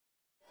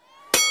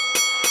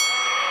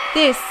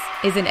This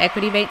is an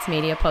Equity Beats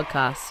Media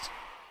podcast.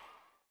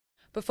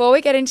 Before we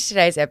get into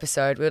today's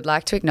episode, we would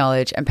like to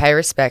acknowledge and pay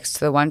respects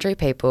to the Wurundjeri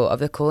people of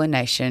the Kulin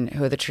Nation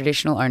who are the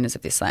traditional owners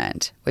of this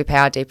land. We pay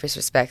our deepest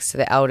respects to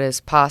the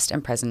elders, past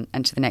and present,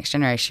 and to the next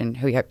generation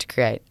who we hope to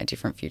create a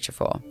different future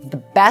for. The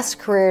best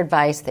career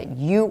advice that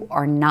you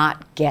are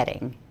not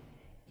getting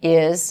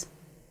is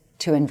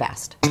to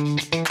invest.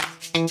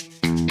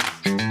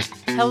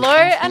 Hello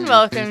and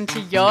welcome to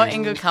Your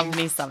In Good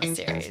Company Summer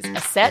Series, a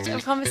set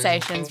of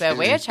conversations where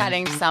we are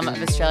chatting to some of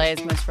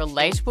Australia's most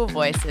relatable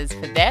voices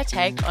for their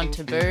take on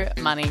taboo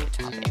money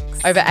topics.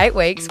 Over 8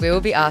 weeks, we will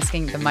be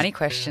asking the money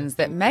questions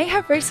that may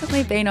have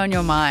recently been on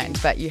your mind,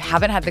 but you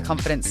haven't had the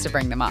confidence to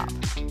bring them up.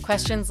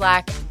 Questions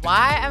like,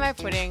 why am I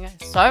putting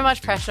so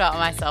much pressure on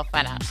myself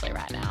financially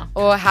right now?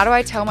 Or how do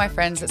I tell my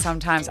friends that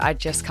sometimes I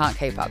just can't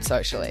keep up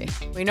socially?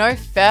 We know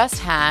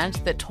firsthand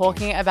that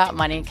talking about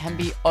money can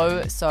be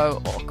oh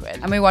so awkward.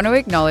 And we want to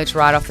acknowledge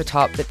right off the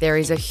top that there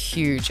is a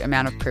huge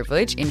amount of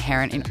privilege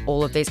inherent in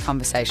all of these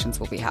conversations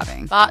we'll be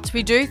having. But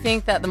we do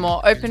think that the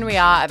more open we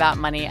are about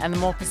money and the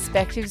more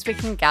perspectives we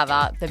can gather,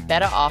 the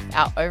better off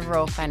our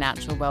overall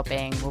financial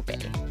well-being will be.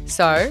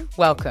 So,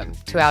 welcome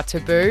to our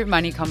Taboo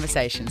Money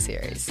Conversation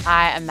series.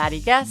 I am Maddie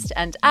Guest,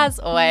 and as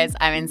always,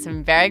 I'm in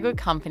some very good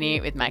company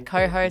with my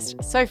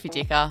co-host, Sophie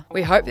Dicker.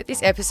 We hope that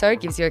this episode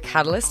gives you a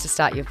catalyst to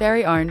start your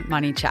very own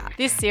money chat.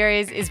 This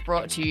series is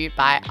brought to you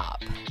by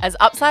Up. As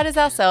Upsiders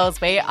ourselves,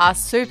 we are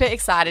super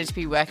excited to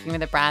be working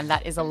with a brand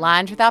that is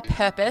aligned with our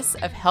purpose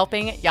of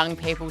helping young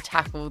people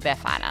tackle their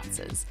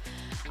finances.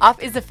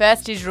 Up is the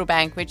first digital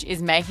bank which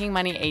is making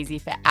money easy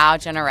for our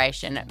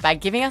generation by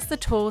giving us the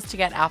tools to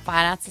get our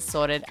finances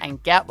sorted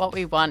and get what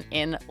we want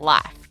in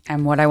life.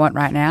 And what I want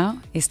right now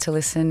is to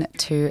listen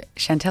to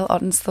Chantelle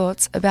Otten's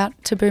thoughts about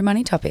taboo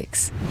money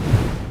topics.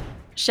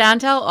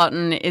 Chantelle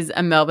Otten is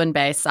a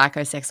Melbourne-based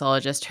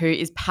psychosexologist who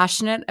is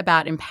passionate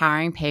about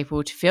empowering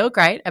people to feel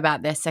great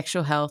about their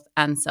sexual health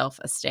and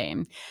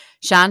self-esteem.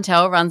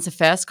 Chantelle runs the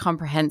first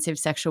comprehensive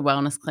sexual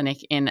wellness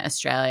clinic in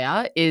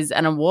Australia, is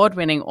an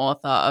award-winning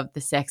author of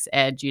The Sex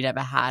Ed You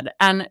Never Had,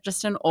 and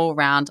just an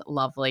all-round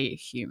lovely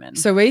human.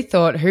 So we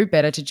thought who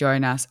better to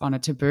join us on a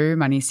taboo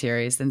money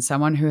series than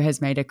someone who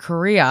has made a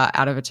career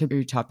out of a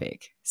taboo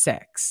topic,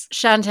 sex.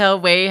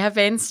 Chantelle, we have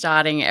been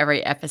starting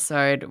every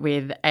episode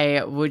with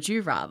a would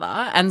you rather.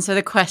 And so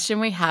the question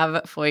we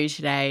have for you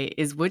today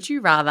is, would you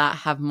rather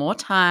have more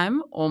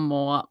time or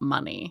more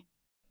money?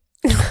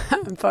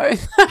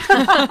 Both.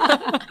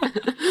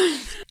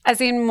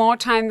 As in more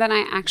time than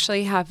I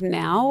actually have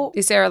now?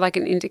 Is there like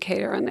an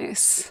indicator on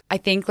this? I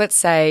think, let's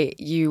say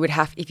you would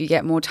have, if you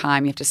get more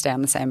time, you have to stay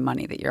on the same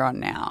money that you're on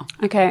now.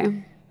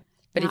 Okay.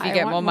 But No, if you I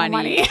get want more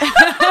money.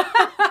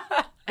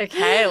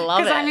 Okay,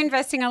 love it. Because I'm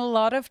investing a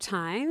lot of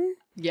time.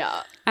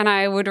 Yeah. And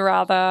I would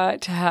rather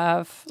to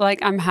have, like,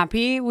 I'm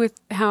happy with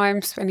how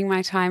I'm spending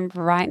my time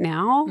right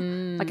now.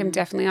 Like, I'm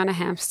definitely on a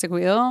hamster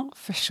wheel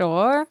for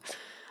sure.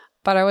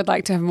 But I would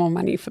like to have more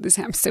money for this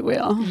hamster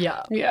wheel.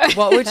 Yeah.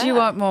 What would you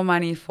want more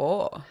money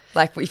for?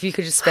 Like, if you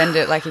could just spend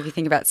it, like if you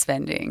think about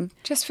spending.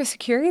 Just for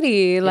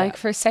security, like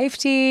for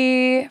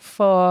safety,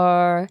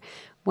 for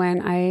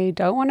when I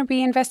don't want to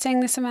be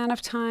investing this amount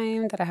of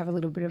time, that I have a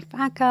little bit of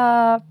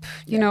backup,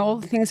 you know, all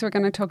the things we're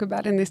going to talk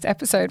about in this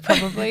episode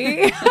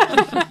probably.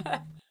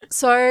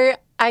 So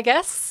I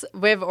guess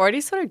we've already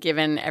sort of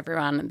given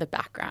everyone the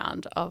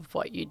background of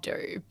what you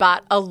do,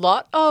 but a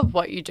lot of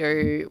what you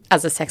do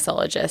as a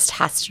sexologist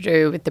has to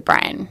do with the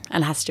brain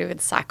and has to do with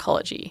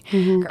psychology.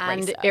 Mm-hmm.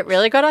 And it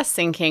really got us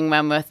thinking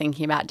when we were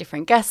thinking about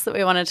different guests that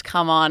we wanted to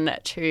come on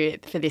to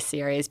for this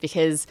series,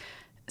 because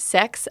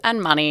sex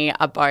and money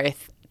are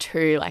both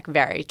two like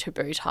very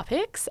taboo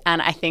topics,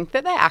 and I think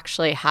that they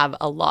actually have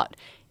a lot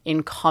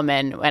in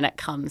common when it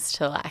comes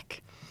to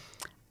like,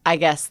 I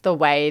guess, the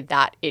way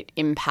that it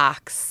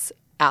impacts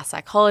our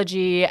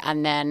psychology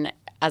and then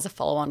as a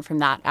follow-on from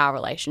that, our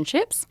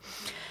relationships.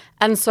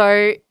 And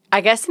so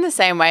I guess in the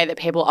same way that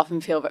people often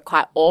feel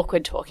quite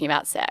awkward talking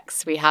about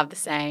sex, we have the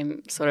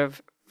same sort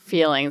of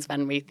feelings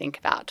when we think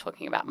about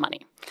talking about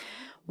money.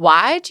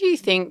 Why do you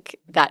think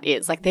that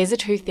is? Like, these are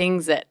two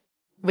things that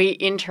we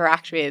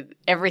interact with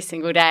every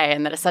single day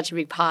and that are such a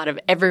big part of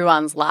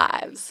everyone's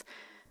lives.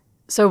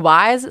 So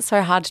why is it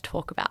so hard to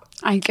talk about?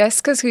 I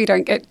guess because we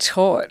don't get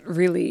taught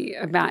really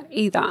about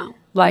either.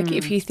 Like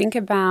if you think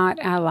about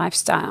our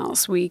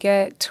lifestyles, we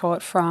get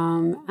taught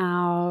from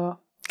our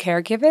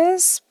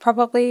caregivers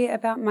probably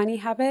about money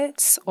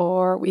habits,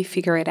 or we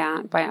figure it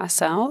out by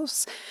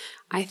ourselves.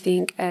 I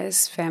think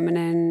as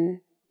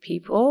feminine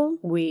people,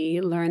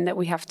 we learn that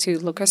we have to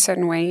look a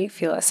certain way,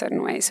 feel a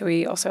certain way. So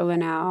we also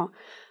learn our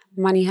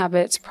money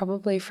habits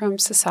probably from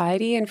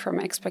society and from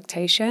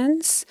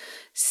expectations.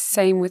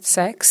 Same with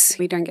sex.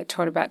 We don't get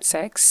taught about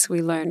sex.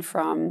 We learn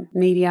from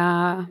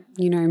media,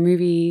 you know,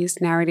 movies,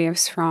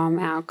 narratives, from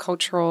our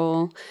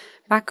cultural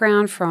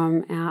background,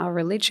 from our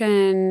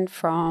religion,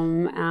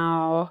 from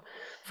our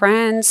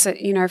friends,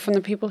 you know, from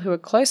the people who are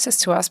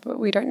closest to us, but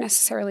we don't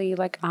necessarily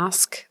like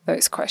ask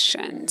those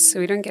questions. So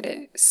we don't get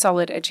a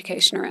solid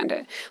education around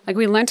it. Like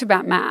we learnt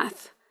about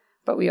math,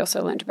 but we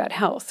also learned about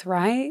health,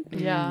 right?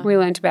 Yeah. We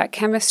learned about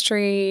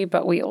chemistry,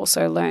 but we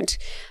also learned,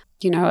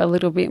 a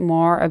little bit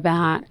more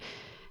about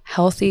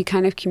healthy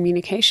kind of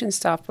communication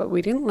stuff, but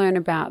we didn't learn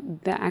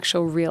about the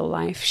actual real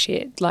life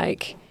shit,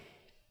 like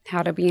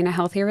how to be in a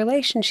healthy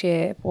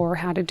relationship or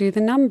how to do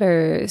the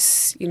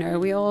numbers.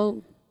 We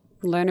all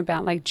learn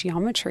about like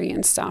geometry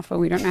and stuff, but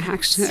we don't know how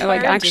to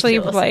actually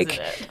apply it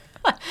to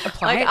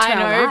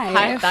our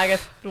life.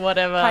 Pythagoras,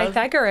 whatever.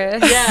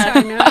 Pythagoras. Yeah,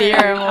 I know.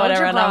 theorem or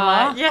whatever. And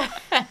I'm Algebra. like,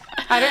 yeah.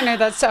 I don't know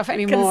that stuff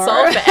anymore.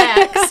 Can solve for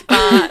X,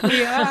 but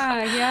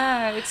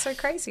yeah, it's so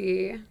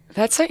crazy.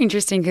 That's so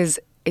interesting because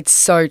it's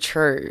so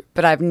true,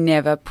 but I've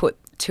never put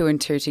two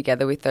and two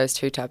together with those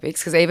two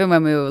topics, because even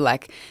when we were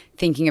like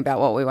thinking about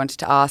what we wanted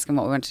to ask and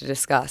what we wanted to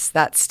discuss,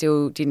 that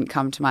still didn't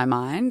come to my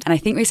mind. And I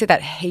think we see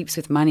that heaps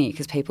with money,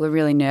 because people are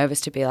really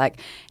nervous to be like,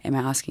 am I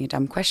asking a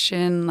dumb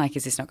question? Like,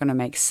 is this not going to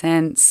make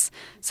sense?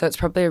 So it's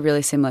probably a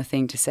really similar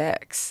thing to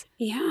sex.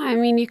 Yeah, I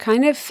mean, you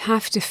kind of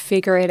have to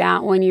figure it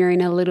out when you're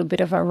in a little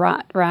bit of a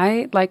rut,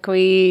 right? Like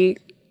we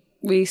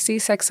see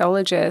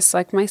sexologists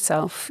like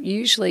myself.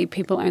 Usually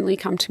people only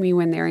come to me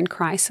when they're in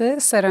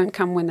crisis. They don't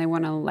come when they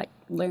want to like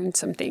learn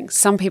some things.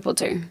 Some people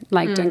do,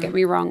 like don't get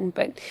me wrong,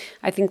 but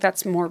I think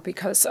that's more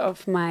because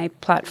of my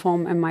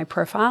platform and my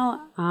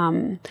profile.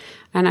 And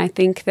I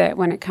think that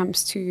when it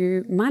comes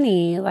to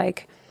money,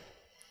 like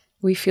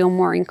we feel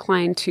more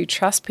inclined to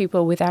trust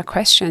people with our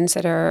questions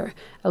that are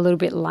a little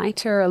bit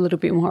lighter, a little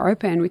bit more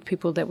open, with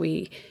people that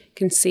we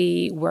can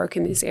see work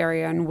in this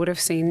area and would have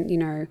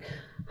seen,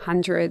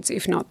 hundreds,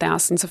 if not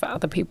thousands of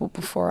other people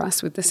before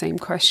us with the same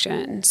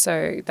question.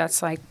 So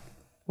that's like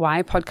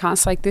why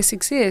podcasts like this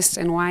exist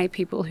and why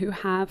people who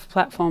have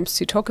platforms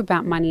to talk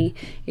about money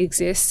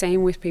exist.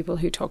 Same with people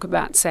who talk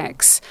about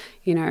sex.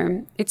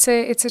 It's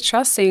a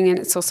trust thing, and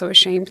it's also a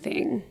shame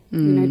thing.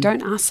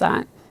 Don't ask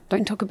that.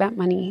 Don't talk about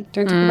money.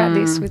 Don't talk about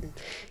this with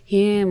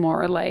him,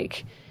 or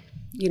like,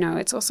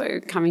 it's also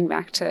coming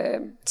back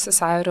to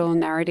societal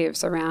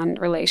narratives around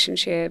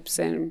relationships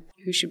and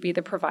who should be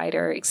the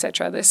provider,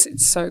 etc.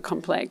 It's so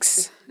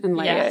complex and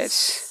layered.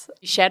 Yes.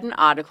 You shared an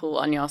article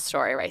on your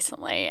story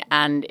recently,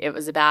 and it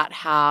was about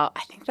how I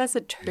think there's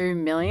a $2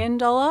 million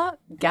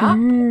gap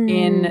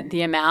in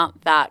the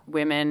amount that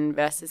women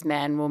versus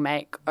men will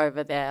make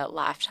over their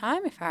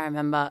lifetime, if I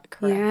remember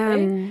correctly.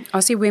 Yeah.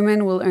 Aussie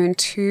women will earn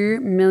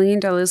 $2 million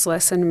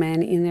less than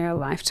men in their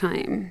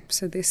lifetime.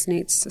 So this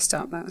needs to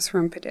stop. That was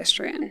from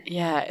Pedestrian.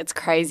 Yeah, it's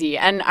crazy.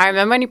 And I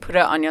remember when you put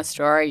it on your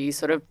story, you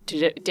sort of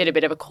did a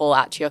bit of a call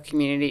out to your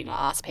community to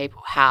ask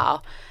people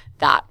how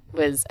that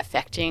was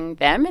affecting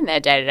them in their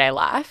day-to-day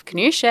life. Can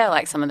you share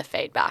like some of the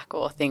feedback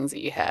or things that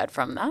you heard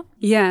from that?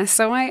 Yeah,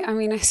 so I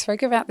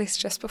spoke about this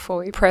just before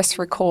we press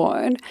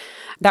record.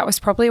 That was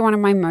probably one of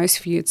my most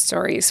viewed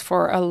stories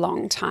for a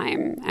long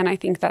time, and I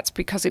think that's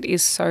because it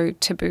is so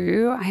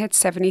taboo. I had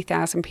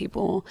 70,000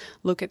 people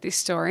look at this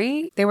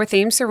story. There were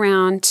themes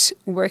around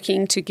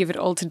working to give it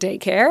all to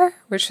daycare,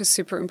 which was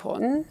super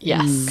important.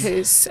 Yes.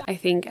 Because I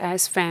think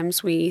as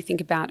femmes we think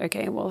about,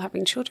 okay, well,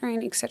 having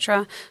children,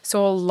 etc.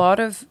 So a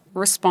lot of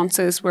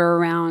responses were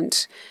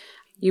around,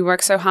 you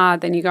work so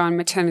hard, then you go on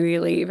maternity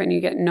leave and you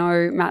get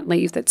no mat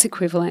leave that's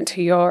equivalent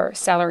to your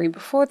salary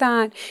before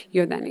that.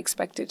 You're then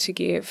expected to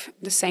give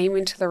the same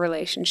into the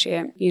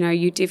relationship.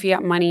 You divvy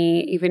up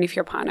money, even if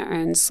your partner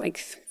earns like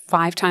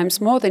 5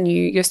 times more than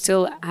you're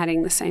still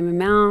adding the same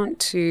amount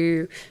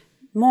to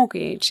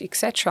mortgage,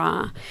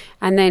 etc.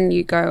 And then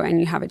you go and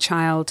you have a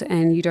child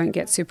and you don't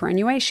get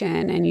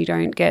superannuation and you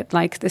don't get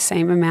like the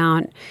same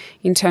amount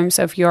in terms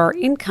of your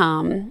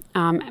income,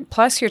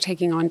 plus you're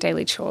taking on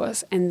daily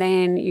chores, and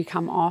then you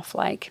come off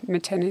like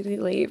maternity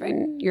leave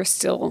and you're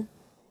still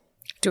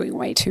doing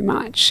way too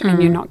much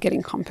and you're not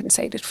getting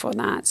compensated for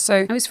that. So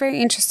it was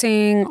very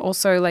interesting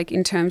also, like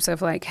in terms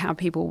of like how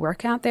people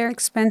work out their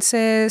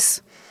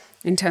expenses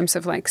in terms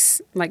of like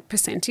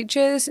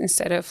percentages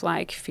instead of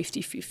like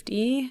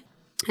 50-50.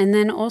 And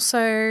then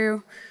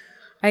also,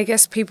 I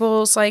guess,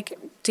 people's like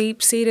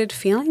deep-seated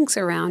feelings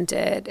around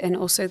it and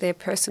also their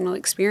personal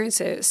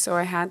experiences. So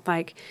I had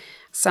like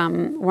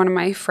one of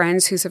my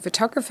friends who's a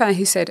photographer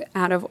who said,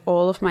 out of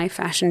all of my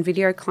fashion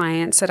video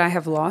clients that I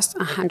have lost,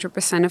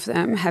 100% of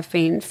them have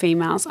been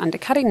females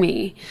undercutting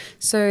me.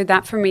 So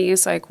that for me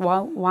is like,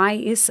 well, why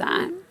is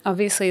that?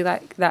 Obviously,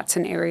 that's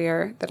an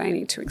area that I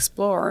need to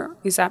explore.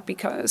 Is that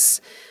because,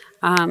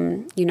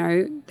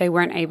 they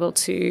weren't able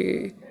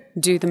to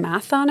do the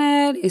math on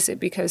it? Is it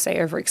because they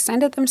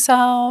overextended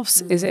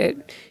themselves? Is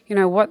it,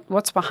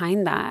 what's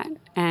behind that?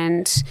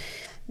 And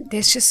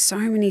there's just so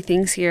many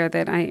things here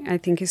that I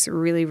think is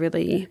really,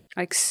 really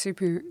like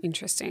super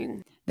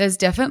interesting. There's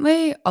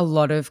definitely a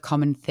lot of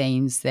common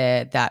themes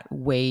there that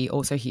we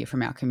also hear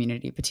from our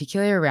community,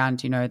 particularly around,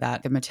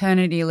 that the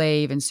maternity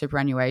leave and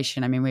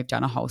superannuation. I mean, we've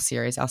done a whole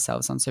series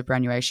ourselves on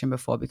superannuation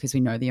before because we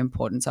know the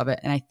importance of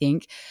it. And I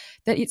think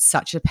that it's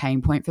such a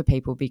pain point for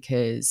people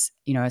because,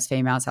 you know, as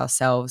females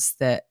ourselves,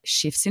 the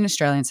shifts in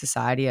Australian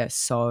society are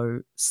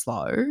so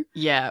slow.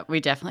 Yeah, we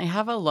definitely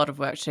have a lot of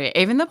work to do.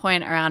 Even the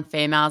point around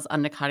females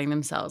undercutting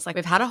themselves. Like,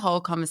 we've had a whole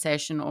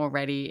conversation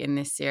already in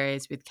this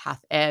series with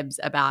Kath Ebbs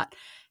about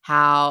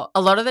how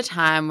a lot of the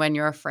time when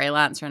you're a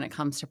freelancer and it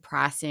comes to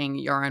pricing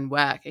your own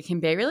work, it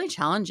can be really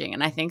challenging.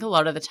 And I think a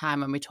lot of the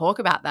time when we talk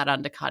about that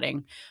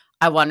undercutting,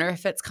 I wonder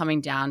if it's coming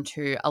down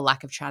to a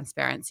lack of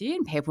transparency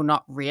and people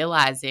not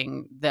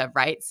realizing the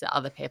rates that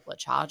other people are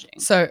charging.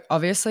 So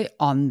obviously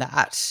on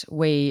that,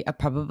 we are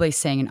probably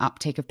seeing an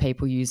uptick of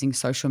people using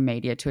social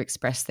media to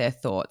express their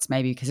thoughts,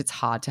 maybe because it's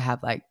hard to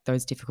have like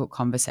those difficult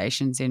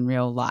conversations in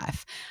real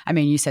life. I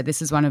mean, you said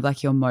this is one of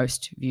like your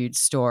most viewed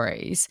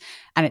stories,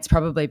 and it's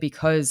probably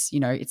because,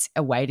 you know, it's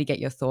a way to get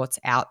your thoughts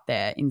out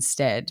there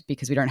instead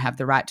because we don't have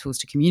the right tools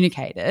to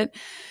communicate it.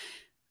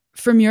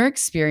 From your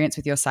experience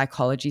with your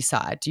psychology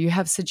side, do you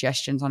have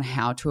suggestions on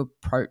how to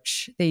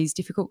approach these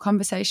difficult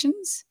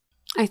conversations?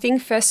 I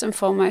think first and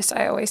foremost,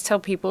 I always tell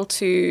people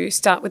to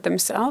start with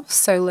themselves.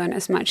 So learn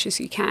as much as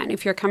you can.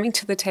 If you're coming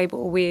to the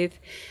table with,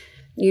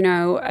 you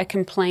know, a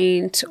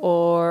complaint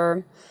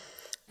or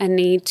a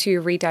need to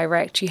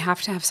redirect, you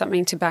have to have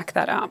something to back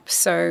that up.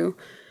 So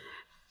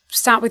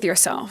start with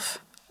yourself.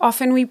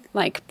 Often we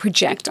like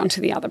project onto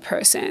the other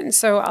person.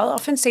 So I'll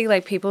often see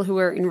like people who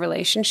are in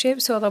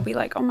relationships, or they'll be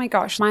like, oh my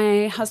gosh,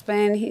 my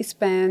husband, he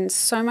spends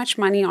so much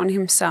money on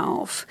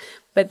himself.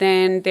 But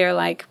then they're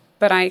like,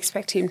 but I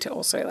expect him to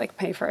also like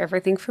pay for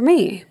everything for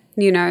me,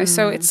 you know?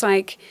 So it's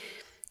like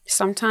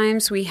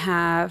sometimes we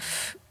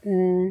have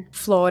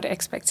flawed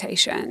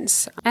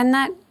expectations. And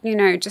that, you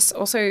know, just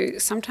also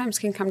sometimes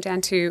can come down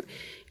to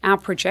our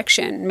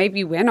projection.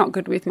 Maybe we're not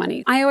good with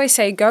money. I always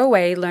say, go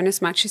away, learn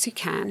as much as you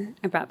can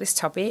about this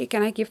topic.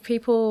 And I give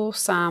people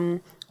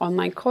some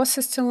online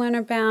courses to learn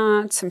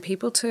about, some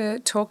people to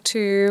talk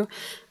to.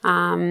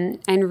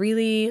 And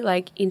really,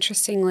 like,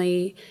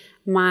 interestingly,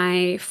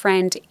 my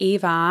friend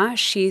Eva,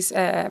 she's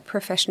a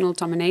professional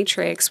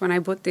dominatrix. When I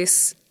put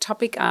this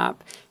topic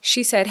up,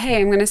 she said, hey,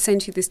 I'm going to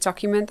send you this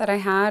document that I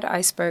had. I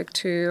spoke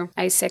to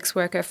a sex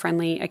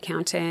worker-friendly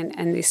accountant,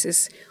 and this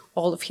is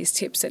all of his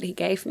tips that he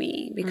gave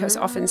me, because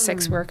often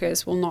sex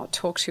workers will not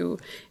talk to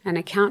an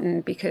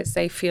accountant because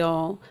they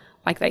feel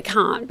like they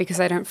can't, because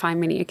they don't find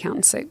many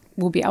accountants that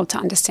will be able to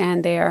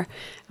understand their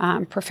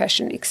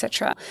profession,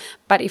 etc.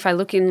 But if I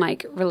look in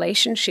like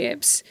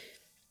relationships,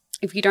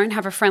 if you don't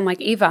have a friend like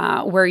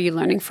Eva, where are you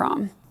learning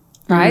from?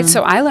 Right?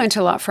 So I learned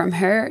a lot from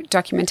her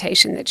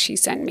documentation that she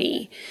sent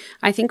me.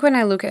 I think when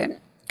I look at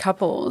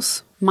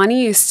couples,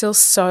 money is still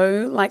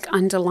so like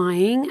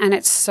underlying, and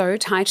it's so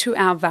tied to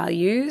our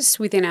values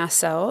within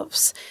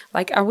ourselves.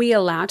 Like, are we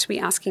allowed to be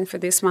asking for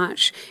this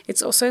much?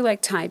 It's also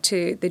like tied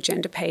to the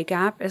gender pay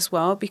gap as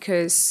well,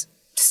 because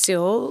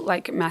still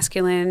like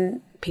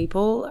masculine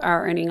people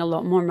are earning a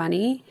lot more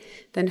money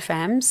than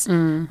femmes.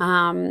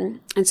 And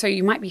so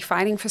you might be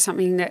fighting for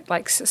something that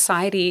like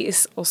society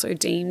is also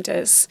deemed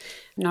as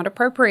not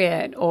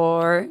appropriate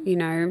or, you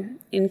know,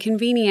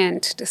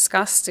 inconvenient to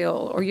discuss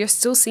still, or you're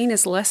still seen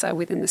as lesser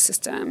within the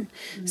system.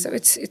 So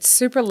it's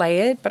super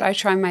layered, but I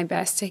try my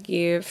best to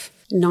give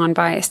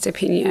non-biased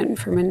opinion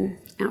from an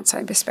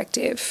outside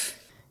perspective.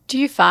 Do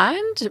you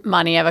find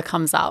money ever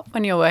comes up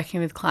when you're working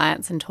with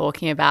clients and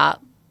talking about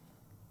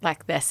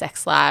like their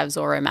sex lives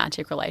or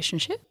romantic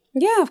relationship?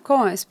 Yeah, of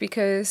course,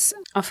 because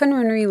often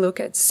when we look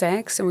at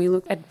sex and we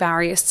look at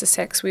barriers to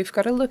sex, we've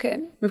got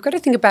to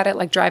think about it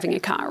like driving a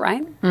car,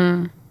 right?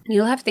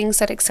 You'll have things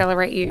that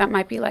accelerate you. That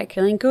might be like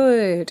feeling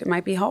good. It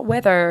might be hot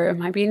weather. It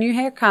might be a new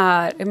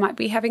haircut. It might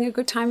be having a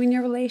good time in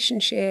your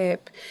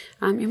relationship.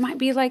 It might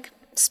be like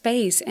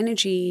space,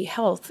 energy,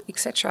 health,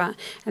 etc.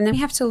 And then we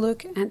have to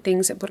look at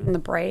things that put on the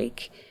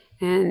brake.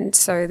 And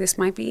so this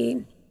might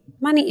be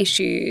money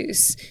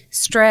issues,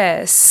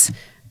 stress,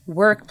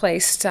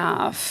 workplace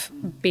stuff,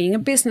 being a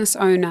business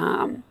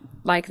owner.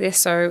 Like, they're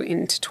so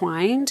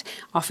intertwined.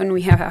 Often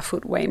we have our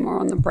foot way more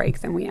on the brake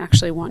than we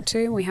actually want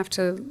to. We have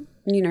to,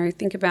 you know,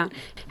 think about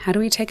how do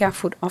we take our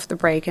foot off the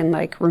brake and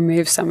like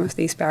remove some of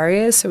these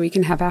barriers so we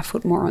can have our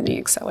foot more on the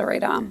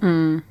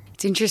accelerator.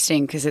 It's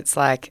interesting because it's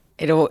like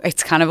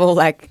it's kind of all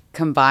like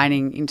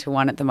combining into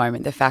one at the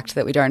moment. The fact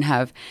that we don't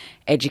have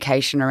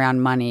education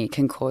around money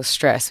can cause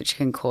stress, which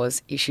can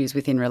cause issues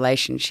within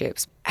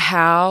relationships.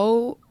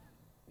 How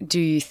do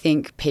you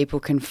think people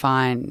can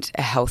find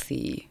a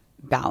healthy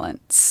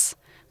balance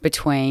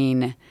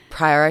between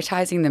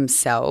prioritizing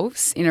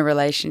themselves in a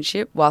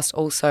relationship whilst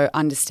also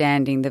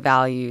understanding the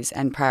values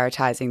and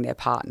prioritizing their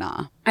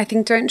partner? I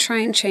think don't try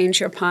and change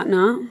your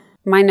partner.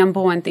 My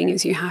number one thing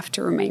is you have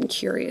to remain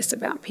curious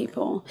about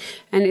people.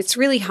 And it's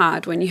really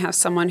hard when you have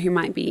someone who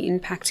might be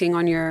impacting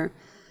on your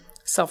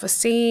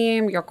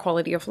self-esteem, your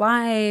quality of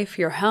life,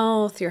 your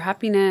health, your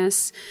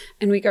happiness.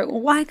 And we go, well,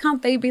 why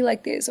can't they be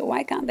like this? Or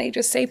why can't they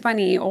just save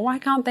money? Or why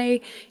can't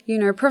they, you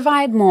know,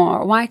 provide more?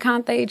 Or why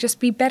can't they just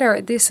be better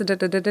at this?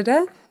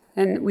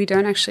 And we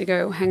don't actually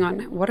go, hang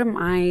on, what am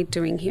I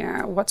doing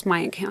here? What's my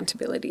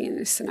accountability in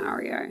this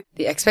scenario?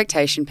 The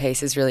expectation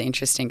piece is really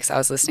interesting because I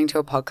was listening to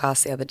a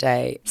podcast the other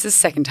day. This is the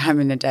second time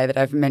in a day that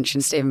I've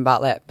mentioned Stephen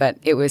Bartlett, but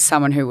it was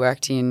someone who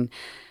worked in,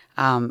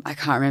 I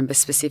can't remember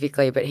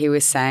specifically, but he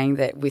was saying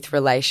that with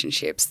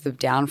relationships, the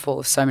downfall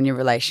of so many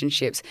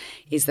relationships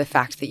is the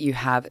fact that you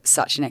have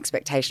such an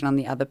expectation on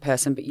the other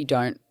person, but you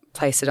don't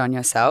place it on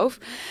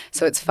yourself.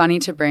 So it's funny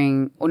to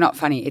bring, or not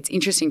funny, it's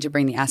interesting to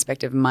bring the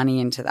aspect of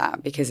money into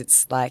that, because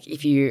it's like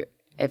if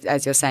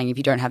as you're saying, if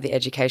you don't have the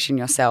education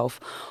yourself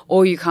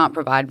or you can't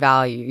provide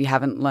value, you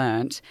haven't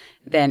learnt,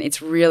 then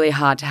it's really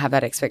hard to have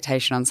that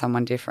expectation on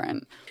someone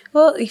different.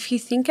 Well, if you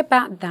think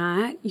about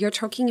that, you're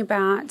talking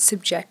about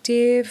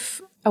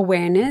subjective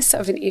awareness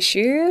of an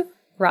issue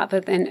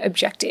rather than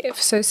objective.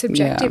 So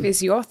subjective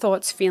is your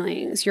thoughts,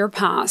 feelings, your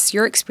past,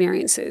 your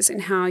experiences,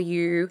 and how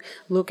you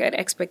look at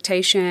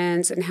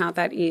expectations and how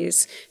that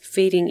is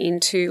feeding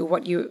into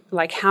what you,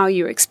 like how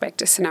you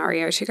expect a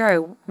scenario to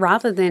go,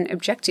 rather than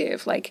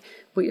objective, like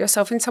put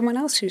yourself in someone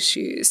else's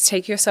shoes,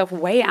 take yourself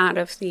way out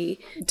of the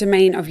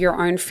domain of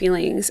your own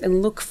feelings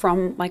and look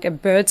from like a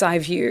bird's eye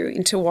view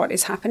into what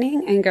is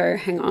happening and go,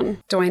 hang on,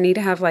 do I need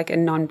to have like a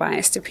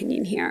non-biased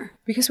opinion here?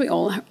 Because we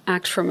all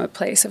act from a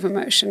place of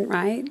emotion,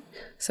 right?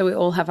 So we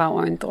all have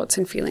our own thoughts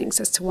and feelings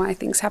as to why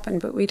things happen,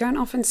 but we don't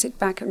often sit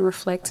back and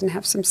reflect and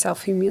have some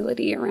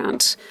self-humility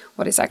around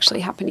what is actually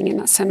happening in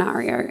that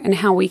scenario and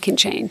how we can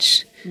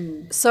change.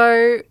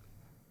 So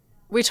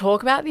we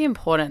talk about the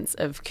importance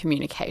of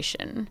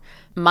communication.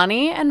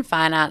 Money and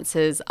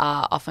finances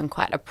are often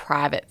quite a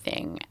private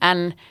thing.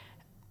 And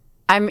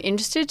I'm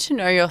interested to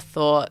know your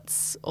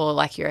thoughts or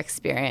like your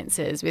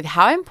experiences with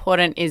how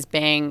important is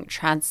being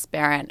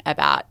transparent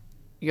about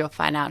your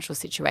financial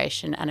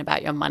situation and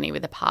about your money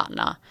with a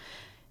partner.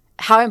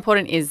 How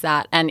important is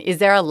that? And is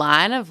there a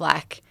line of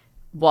like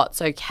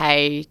what's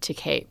okay to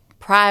keep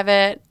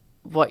private,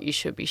 what you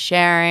should be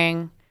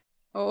sharing?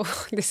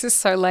 Oh, this is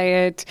so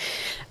layered.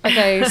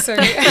 Okay, so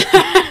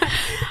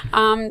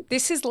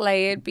this is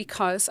layered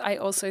because I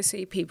also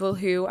see people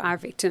who are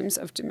victims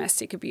of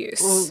domestic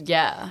abuse. Well,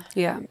 yeah.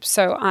 Yeah,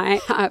 so I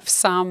have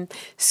some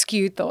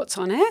skewed thoughts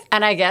on it.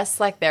 And I guess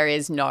like there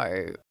is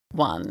no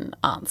one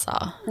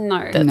answer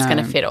that's going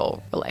to fit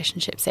all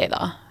relationships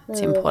either.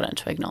 It's important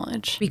to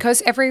acknowledge.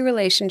 Because every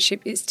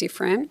relationship is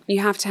different,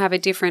 you have to have a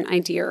different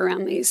idea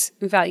around these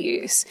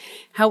values.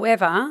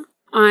 However,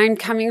 I'm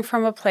coming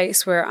from a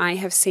place where I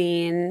have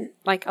seen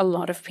like a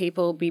lot of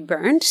people be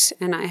burnt,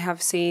 and I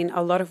have seen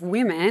a lot of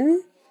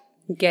women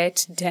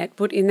get debt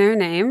put in their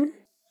name.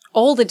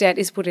 All the debt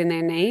is put in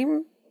their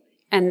name,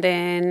 and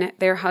then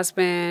their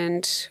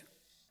husband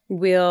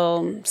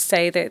will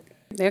say that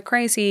they're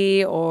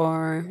crazy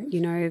or,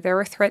 you know,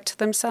 they're a threat to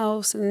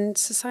themselves and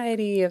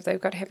society if they've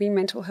got heavy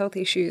mental health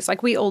issues,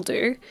 like we all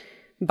do,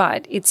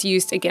 but it's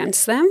used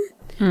against them.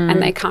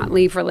 And they can't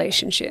leave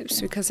relationships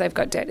because they've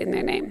got debt in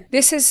their name.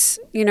 This is,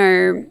 you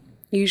know,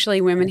 usually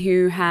women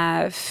who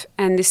have,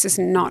 and this is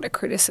not a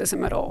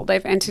criticism at all,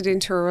 they've entered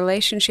into a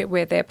relationship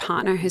where their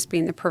partner has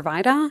been the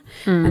provider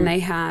and they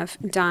have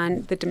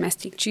done the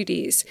domestic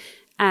duties,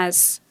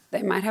 as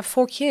they might have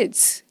 4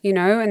 kids, you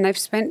know, and they've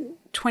spent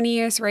 20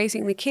 years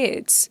raising the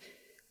kids,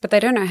 but they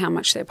don't know how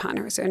much their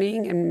partner is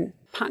earning, and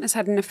partner's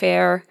had an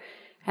affair,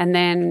 and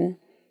then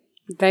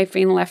they've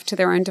been left to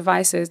their own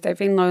devices. They've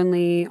been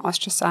lonely,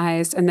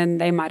 ostracized, and then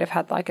they might have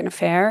had like an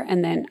affair,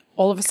 and then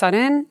all of a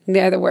sudden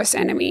they're the worst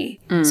enemy.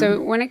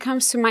 So when it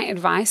comes to my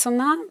advice on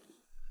that,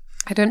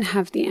 I don't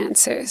have the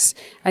answers.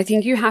 I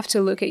think you have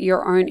to look at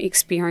your own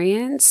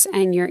experience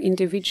and your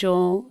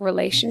individual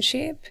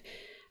relationship.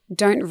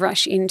 Don't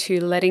rush into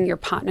letting your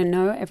partner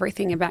know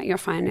everything about your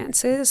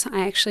finances.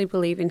 I actually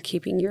believe in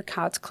keeping your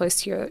cards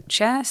close to your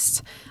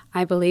chest.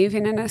 I believe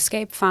in an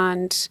escape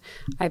fund.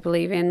 I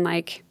believe in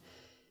like,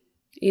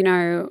 you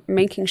know,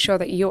 making sure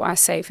that you are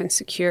safe and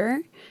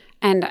secure.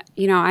 And,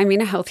 you know, I'm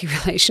in a healthy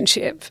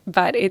relationship,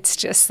 but it's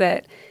just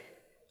that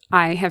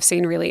I have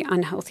seen really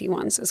unhealthy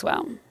ones as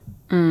well.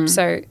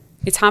 So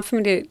it's hard for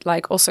me to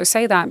like also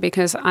say that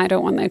because I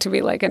don't want there to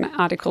be like an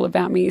article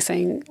about me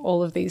saying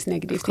all of these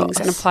negative things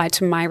and apply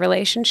to my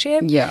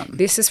relationship. Yeah.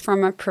 This is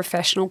from a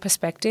professional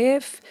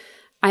perspective.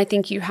 I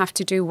think you have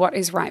to do what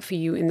is right for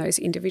you in those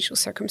individual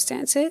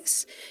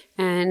circumstances.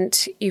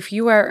 And if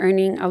you are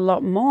earning a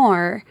lot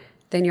more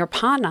than your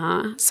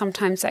partner,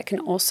 sometimes that can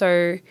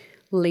also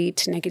lead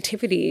to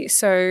negativity.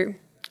 So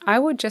I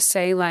would just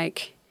say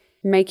like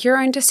make your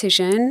own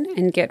decision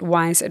and get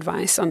wise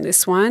advice on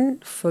this one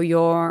for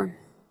your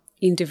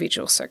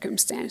individual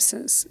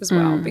circumstances as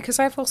well, because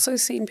I've also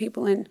seen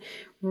people in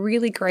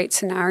really great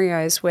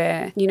scenarios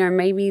where, you know,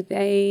 maybe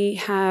they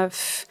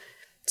have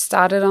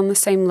started on the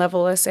same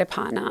level as their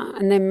partner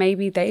and then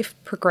maybe they've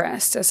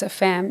progressed as a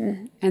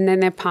femme and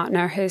then their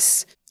partner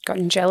has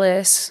gotten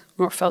jealous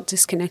or felt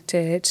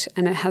disconnected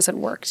and it hasn't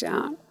worked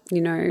out. You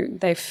know,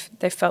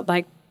 they've felt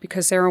like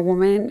because they're a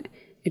woman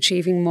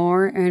achieving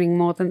more, earning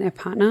more than their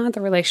partner,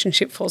 the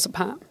relationship falls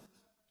apart.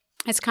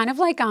 it's kind of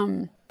like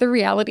the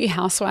reality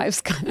housewives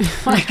kind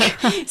of like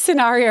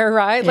scenario,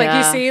 right? Like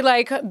you see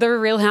like the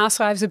Real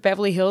Housewives of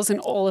Beverly Hills and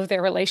all of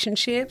their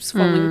relationships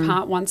falling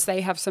apart once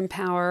they have some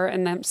power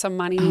and then some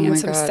money and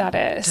some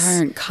status.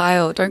 Don't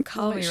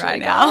Kyle me right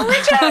now.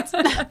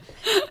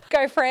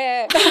 Go for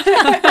it.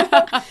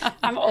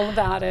 I'm all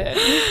about it.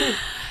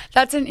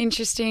 That's an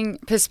interesting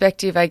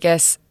perspective, I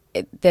guess.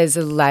 There's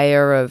a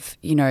layer of,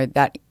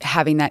 that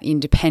having that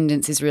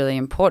independence is really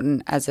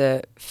important as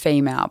a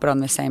female, but on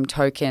the same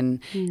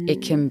token,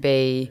 it can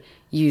be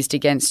used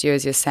against you,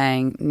 as you're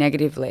saying,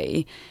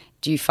 negatively.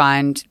 Do you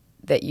find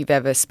that you've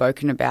ever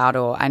spoken about,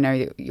 or I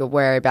know you're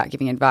wary about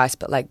giving advice,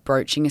 but like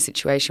broaching a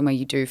situation where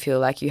you do feel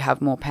like you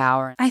have more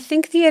power? I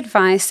think the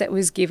advice that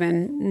was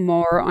given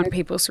more on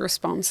people's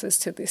responses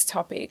to this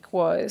topic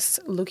was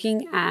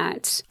looking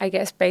at, I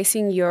guess,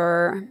 basing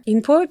your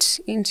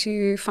input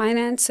into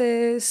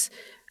finances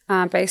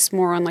based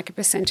more on like a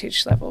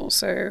percentage level.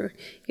 So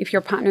if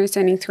your partner is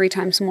earning 3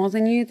 times more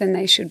than you, then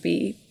they should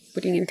be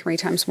putting in 3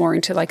 times more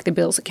into like the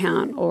bills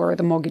account or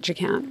the mortgage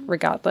account,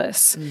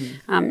 regardless.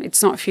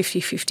 It's not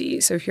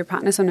 50-50. So if your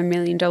partner's on $1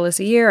 million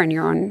a year and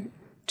you're on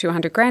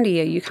 $200,000 a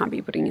year, you can't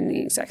be putting in the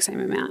exact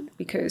same amount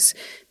because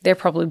they're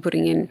probably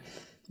putting in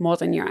more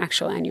than your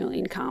actual annual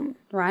income,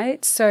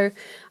 right? So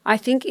I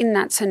think in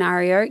that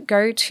scenario,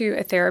 go to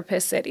a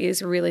therapist that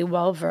is really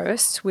well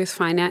versed with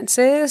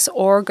finances,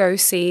 or go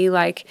see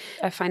like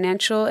a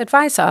financial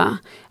advisor,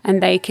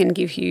 and they can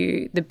give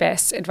you the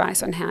best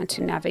advice on how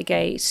to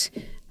navigate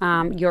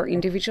your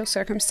individual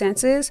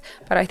circumstances.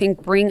 But I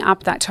think bring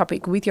up that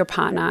topic with your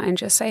partner and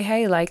just say,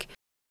 hey, like,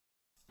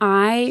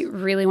 I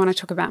really want to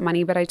talk about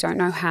money, but I don't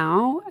know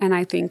how. And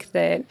I think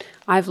that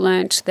I've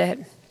learned that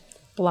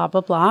blah,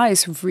 blah, blah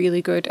is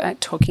really good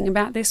at talking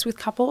about this with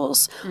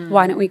couples.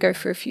 Why don't we go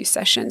for a few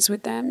sessions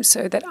with them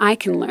so that I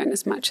can learn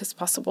as much as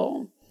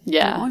possible?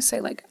 Yeah.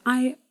 Say like,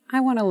 I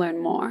want to learn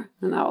more,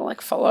 and they'll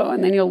like follow,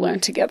 and then you'll learn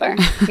together.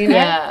 You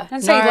know?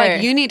 And say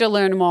like, you need to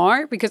learn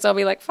more, because I'll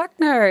be like, fuck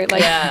no,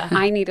 like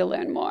I need to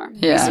learn more.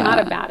 Be smart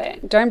about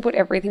it. Don't put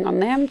everything on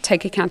them.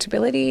 Take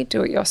accountability.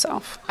 Do it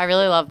yourself. I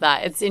really love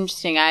that. It's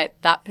interesting.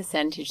 That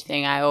percentage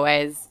thing I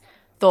always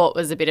thought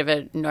was a bit of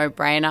a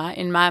no-brainer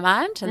in my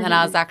mind. And then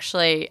I was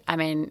actually,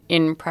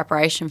 in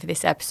preparation for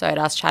this episode,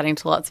 I was chatting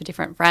to lots of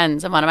different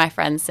friends, and one of my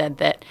friends said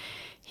that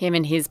him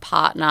and his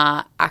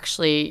partner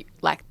actually,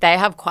 like, they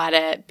have quite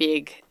a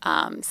big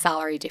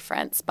salary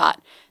difference, but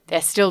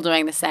they're still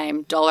doing the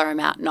same dollar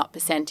amount, not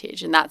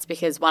percentage. And that's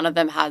because one of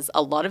them has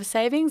a lot of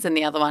savings and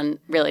the other one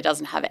really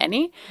doesn't have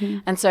any.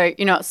 And so,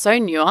 it's so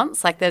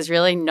nuanced. Like, there's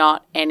really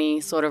not any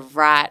sort of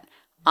right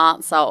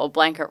answer or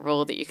blanket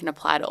rule that you can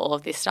apply to all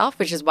of this stuff,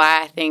 which is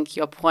why I think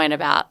your point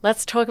about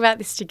let's talk about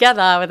this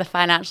together with a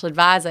financial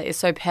advisor is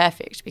so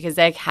perfect, because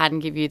they can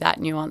give you that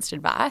nuanced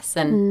advice.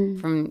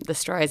 And from the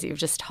stories that you've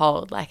just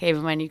told, like,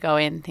 even when you go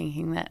in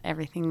thinking that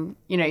everything,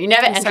 you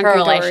never enter a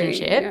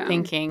relationship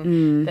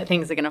thinking that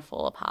things are going to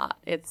fall apart.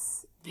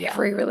 It's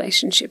every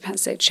relationship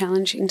has their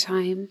challenging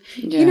time.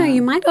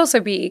 You might also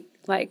be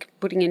like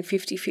putting in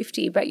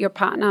 50-50, but your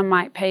partner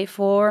might pay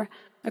for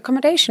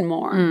accommodation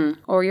more,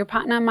 or your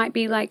partner might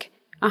be like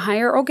a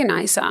higher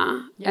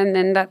organizer, and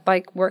then that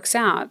like works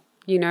out,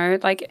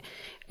 like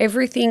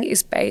everything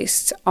is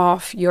based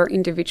off your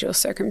individual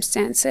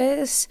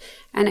circumstances.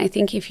 And I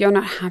think if you're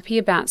not happy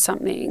about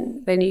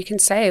something, then you can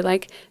say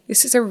like,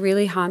 this is a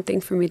really hard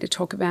thing for me to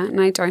talk about and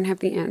I don't have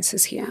the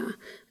answers here,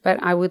 but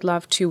I would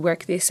love to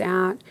work this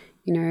out,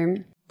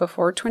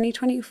 before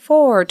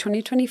 2024,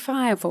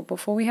 2025, or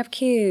before we have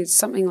kids,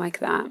 something like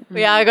that.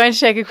 We are going to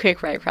take a quick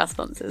break for our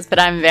sponsors, but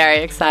I'm very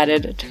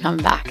excited to come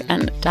back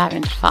and dive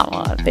into far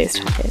more of these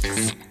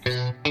topics.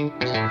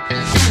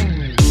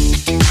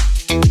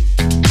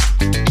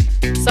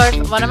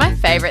 So one of my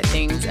favourite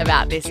things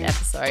about this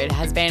episode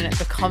has been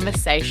the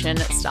conversation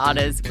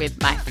starters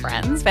with my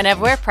friends.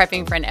 Whenever we're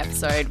prepping for an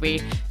episode,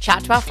 we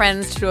chat to our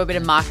friends to do a bit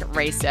of market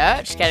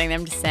research, getting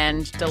them to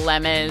send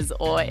dilemmas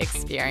or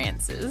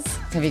experiences.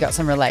 Have you got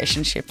some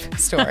relationship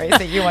stories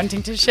that you're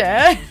wanting to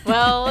share?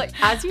 Well,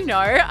 as you know,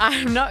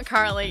 I'm not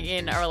currently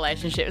in a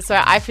relationship,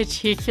 so I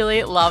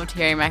particularly loved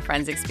hearing my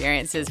friends'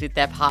 experiences with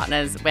their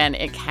partners when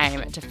it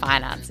came to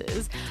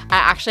finances. I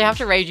actually have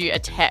to read you a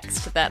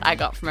text that I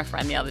got from a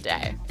friend the other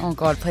day. Oh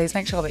God, please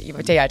make sure that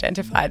you've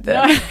de-identified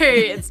them. No,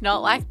 it's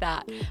not like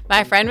that.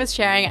 My friend was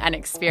sharing an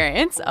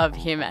experience of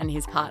him and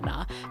his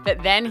partner,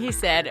 but then he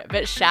said,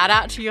 but shout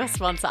out to your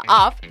sponsor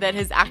Up that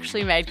has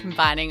actually made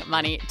combining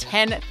money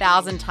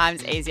 10,000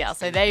 times easier.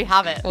 So there you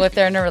have it. Well, if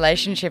they're in a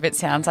relationship, it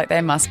sounds like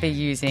they must be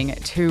using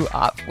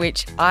 2Up,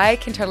 which I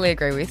can totally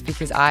agree with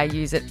because I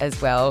use it as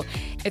well.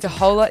 It's a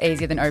whole lot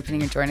easier than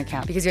opening a joint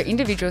account because your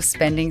individual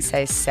spending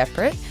stays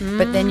separate,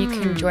 but then you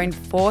can join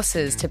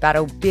forces to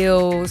battle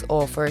bills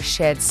or for a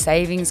shared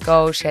savings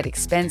goal, shared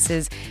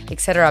expenses,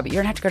 etc. But you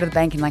don't have to go to the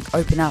bank and like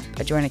open up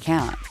a joint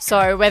account.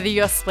 So whether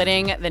you're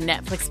splitting the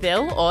Netflix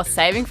bill or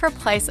saving for a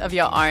place of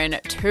your own,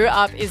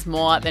 2Up is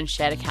more than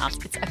shared accounts.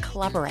 It's a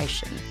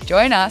collaboration.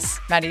 Join us,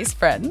 Maddie's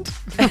friend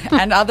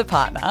and other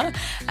partner,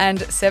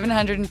 and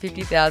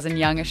 750,000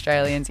 young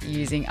Australians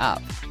using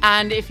Up.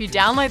 And if you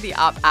download the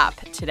Up app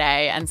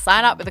today and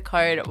sign up with the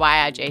code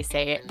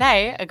YRGC,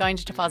 they are going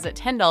to deposit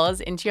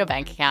 $10 into your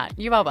bank account.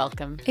 You are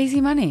welcome. Easy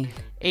money.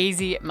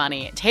 Easy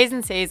money. T's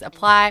and C's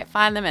apply.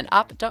 Find them at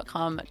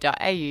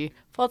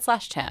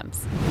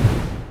up.com.au/terms.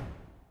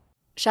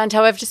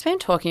 Chantelle, we've just been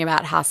talking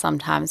about how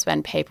sometimes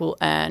when people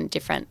earn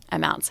different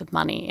amounts of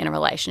money in a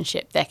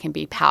relationship, there can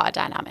be power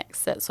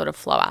dynamics that sort of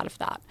flow out of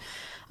that.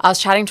 I was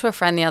chatting to a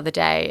friend the other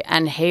day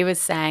and he was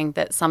saying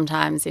that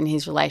sometimes in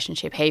his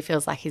relationship he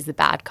feels like he's the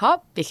bad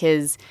cop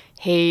because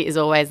he is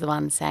always the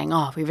one saying,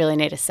 oh, we really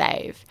need to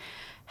save.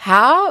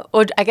 Do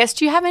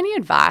you have any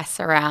advice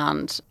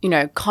around,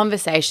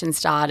 conversation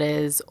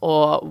starters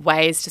or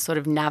ways to sort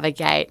of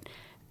navigate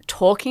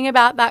talking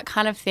about that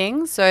kind of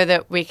thing so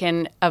that we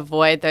can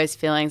avoid those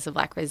feelings of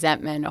like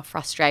resentment or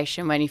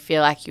frustration when you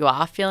feel like you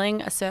are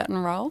filling a certain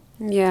role?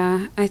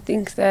 Yeah, I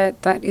think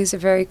that is a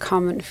very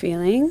common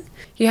feeling.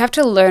 You have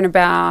to learn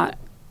about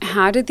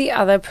how did the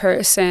other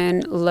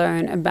person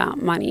learn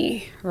about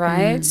money,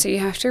 right? So you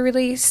have to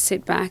really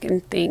sit back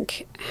and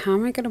think, how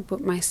am I going to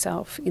put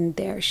myself in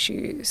their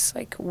shoes?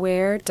 Like,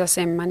 where does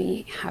their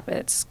money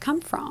habits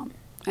come from?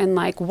 And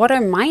like, what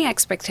are my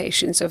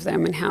expectations of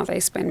them and how they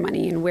spend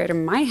money, and where do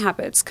my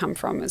habits come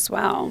from as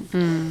well?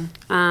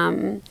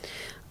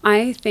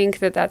 I think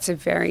that that's a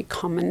very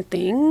common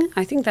thing.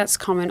 I think that's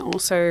common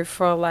also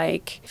for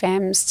like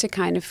femmes to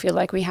kind of feel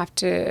like we have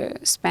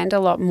to spend a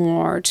lot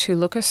more to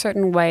look a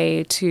certain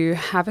way, to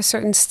have a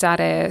certain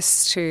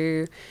status,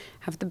 to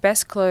have the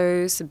best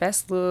clothes, the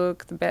best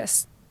look, the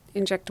best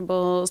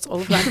injectables,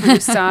 all of that kind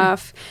of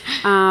stuff.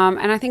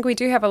 And I think we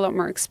do have a lot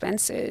more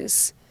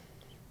expenses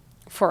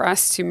for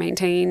us to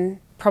maintain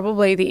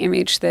probably the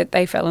image that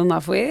they fell in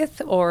love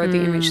with or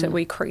the image that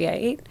we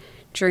create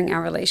during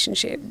our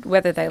relationship,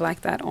 whether they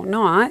like that or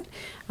not.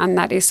 And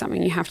that is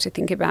something you have to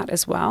think about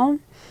as well.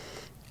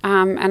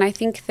 And I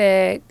think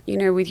that,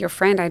 with your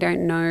friend, I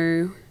don't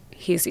know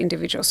his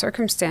individual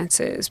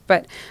circumstances,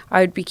 but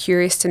I would be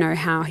curious to know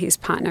how his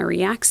partner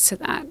reacts to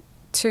that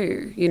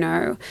too,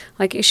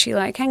 Like, is she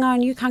like, hang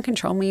on, you can't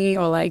control me,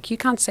 or like, you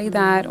can't say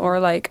that, or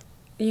like,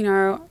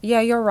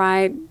 yeah, you're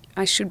right,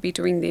 I should be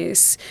doing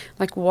this.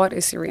 Like, what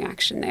is the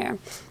reaction there?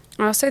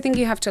 I also think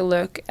you have to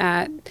look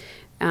at,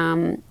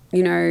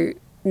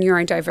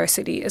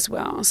 neurodiversity as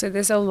well. So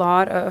there's a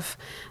lot of,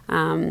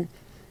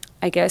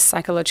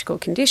 psychological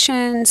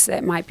conditions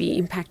that might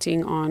be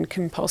impacting on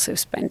compulsive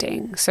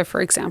spending. So,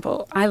 for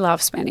example, I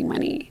love spending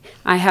money.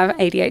 I have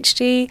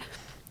ADHD.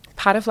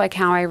 Part of like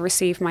how I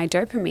receive my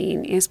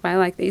dopamine is by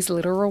like these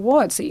little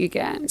rewards that you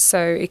get. So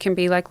it can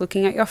be like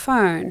looking at your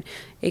phone.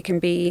 It can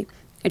be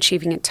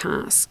achieving a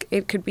task.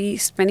 It could be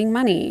spending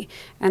money.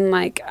 And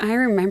like, I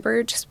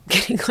remember just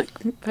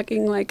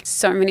getting like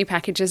so many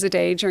packages a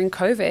day during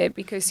COVID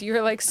because you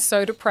were like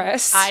so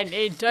depressed. I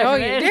need dopamine. Oh,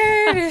 you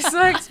do. Just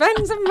like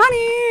spend some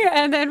money.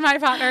 And then my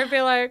partner would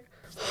be like,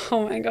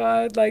 oh my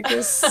God, like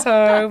there's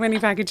so many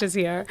packages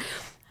here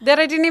that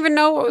I didn't even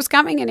know what was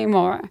coming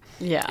anymore.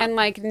 Yeah. And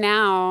like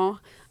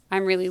now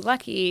I'm really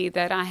lucky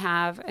that I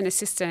have an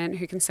assistant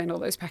who can send all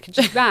those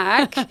packages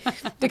back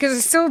because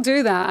I still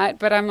do that,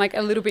 but I'm like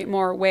a little bit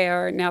more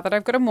aware now that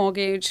I've got a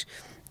mortgage,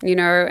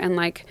 and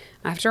like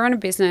I have to run a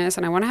business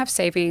and I want to have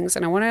savings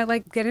and I want to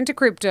like get into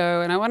crypto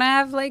and I want to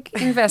have like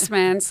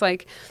investments.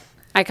 Like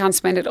I can't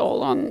spend it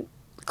all on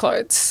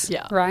clothes,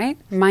 right?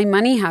 My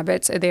money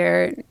habits are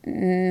there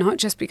not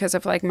just because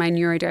of like my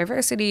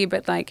neurodiversity,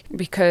 but like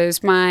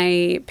because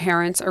my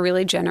parents are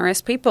really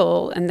generous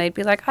people and they'd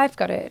be like, I've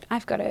got it.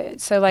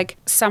 So like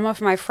some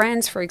of my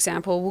friends, for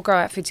example, will go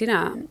out for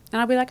dinner and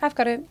I'll be like, I've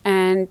got it.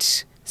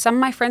 And some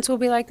of my friends will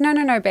be like,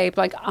 no, babe,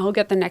 like I'll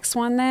get the next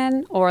one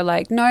then. Or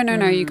like, no,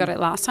 you got it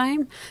last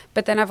time.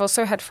 But then I've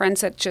also had friends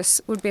that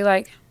just would be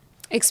like,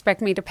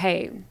 expect me to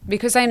pay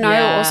because I know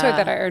also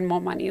that I earn more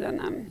money than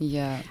them.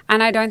 Yeah.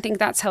 And I don't think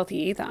that's healthy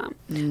either.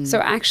 So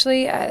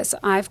actually, as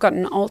I've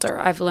gotten older,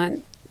 I've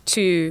learned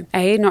to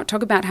A, not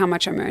talk about how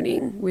much I'm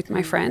earning with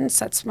my friends.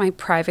 That's my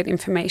private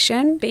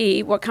information.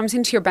 B, what comes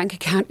into your bank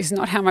account is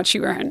not how much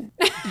you earn.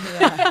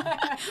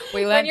 Yeah.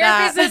 We learned when you're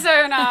that. a business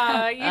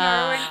owner,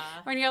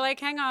 when you're like,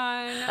 hang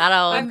on,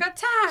 I've got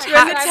tax.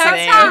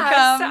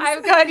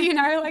 I've got,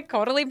 like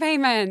quarterly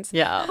payments.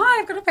 Yeah. Oh,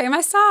 I've got to pay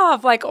my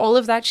staff. Like all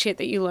of that shit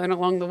that you learn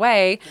along the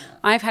way,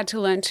 I've had to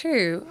learn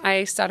too.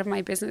 I started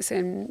my business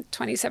in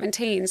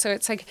 2017. So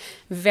it's like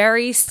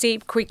very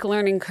steep, quick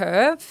learning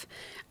curve.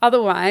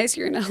 Otherwise,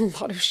 you're in a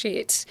lot of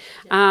shit.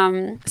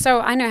 So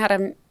I know how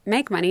to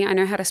make money. I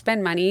know how to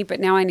spend money. But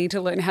now I need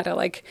to learn how to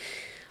like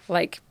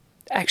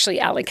actually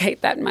allocate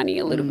that money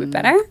a little bit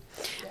better.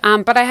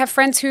 But I have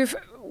friends who've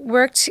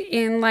worked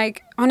in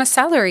like on a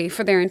salary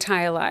for their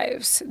entire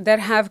lives, that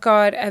have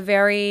got a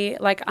very,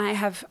 like, I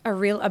have a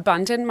real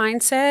abundant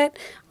mindset.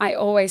 I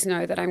always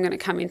know that I'm going to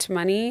come into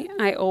money.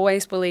 I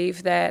always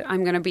believe that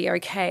I'm going to be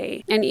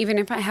okay. And even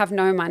if I have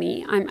no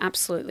money, I'm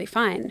absolutely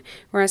fine.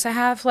 Whereas I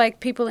have like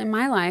people in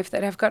my life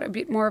that have got a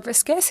bit more of a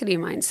scarcity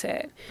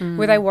mindset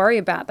where they worry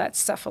about that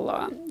stuff a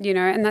lot, you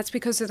know, and that's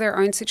because of their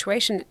own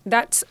situation.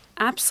 That's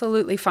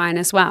absolutely fine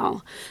as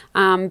well.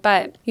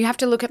 But you have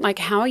to look at like,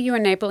 how are you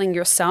enabling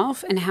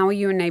yourself and how are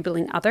you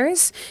enabling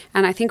others?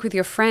 And I think with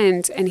your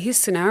friend and his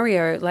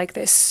scenario, like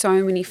there's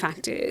so many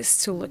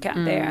factors to look at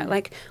there.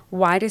 Like,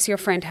 why does your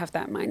friend have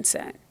that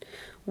mindset?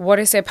 What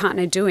is their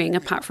partner doing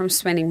apart from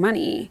spending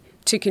money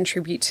to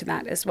contribute to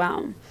that as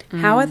well?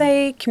 How are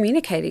they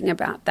communicating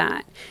about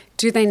that?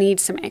 Do they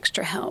need some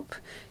extra help?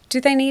 Do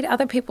they need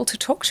other people to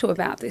talk to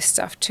about this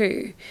stuff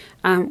too?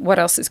 What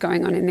else is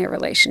going on in their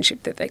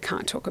relationship that they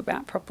can't talk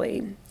about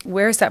properly?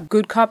 Where is that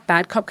good cop,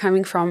 bad cop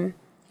coming from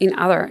in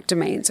other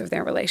domains of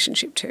their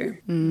relationship too?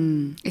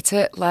 It's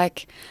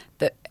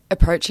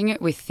approaching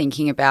it with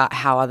thinking about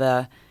how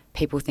other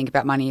people think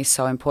about money is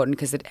so important,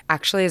 because it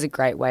actually is a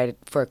great way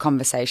for a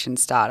conversation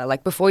starter.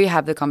 Like, before you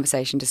have the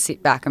conversation, to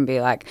sit back and be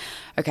like,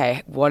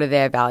 okay, what are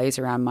their values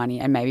around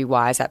money, and maybe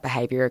why is that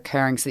behavior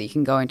occurring, so that you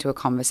can go into a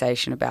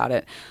conversation about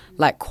it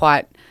like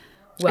quite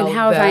well. And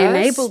how have I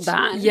enabled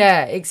that?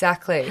 Yeah,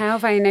 exactly. How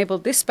have I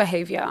enabled this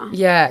behavior?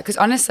 Yeah, because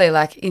honestly,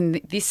 like in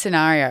this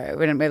scenario,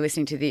 when we're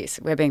listening to this,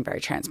 we're being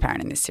very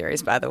transparent in this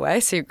series, by the way.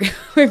 So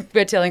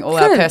we're telling all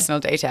our personal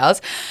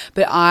details.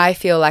 But I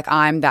feel like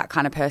I'm that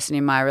kind of person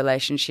in my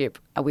relationship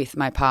with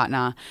my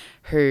partner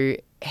who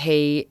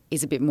he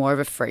is a bit more of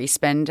a free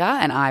spender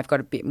and I've got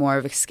a bit more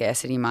of a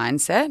scarcity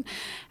mindset.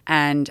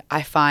 And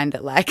I find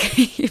that like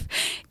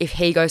if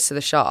he goes to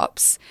the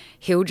shops,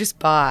 he'll just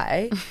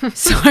buy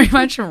so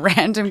much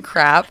random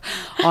crap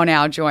on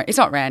our joint. It's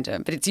not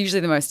random, but it's usually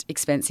the most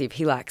expensive.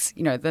 He likes,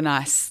 you know, the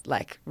nice,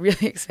 like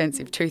really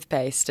expensive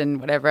toothpaste and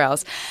whatever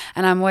else.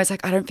 And I'm always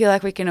like, I don't feel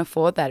like we can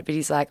afford that. But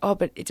he's like, oh,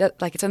 but it's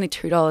only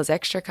 $2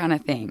 extra kind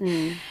of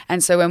thing.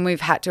 And so when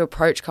we've had to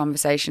approach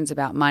conversations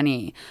about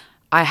money,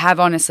 I have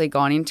honestly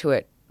gone into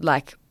it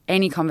like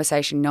any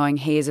conversation knowing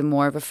he is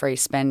more of a free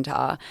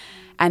spender,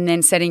 and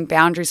then setting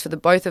boundaries for the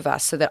both of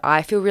us so that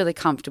I feel really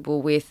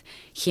comfortable with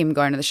him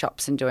going to the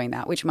shops and doing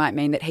that, which might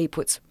mean that he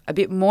puts a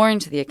bit more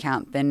into the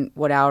account than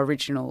what our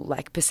original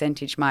like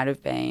percentage might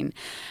have been,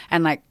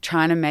 and like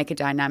trying to make a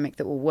dynamic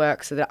that will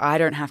work so that I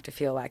don't have to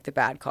feel like the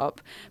bad cop,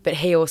 but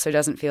he also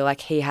doesn't feel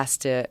like he has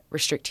to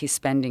restrict his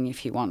spending if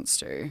he wants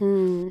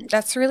to.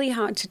 That's really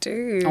hard to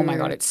do. Oh my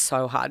God, it's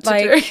so hard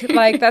to do.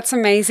 Like that's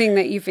amazing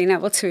that you've been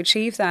able to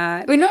achieve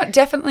that. We're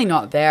definitely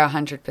not there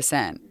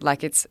 100%.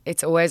 Like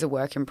it's always a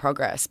work in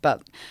progress,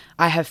 but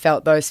I have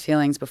felt those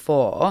feelings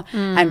before,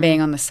 and being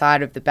on the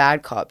side of the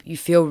bad cop, you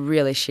feel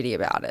really shitty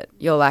about it.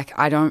 You're like,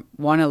 I don't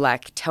want to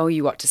like tell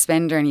you what to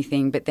spend or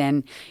anything, but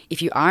then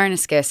if you are in a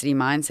scarcity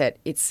mindset,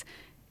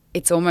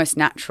 it's almost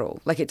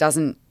natural. Like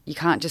you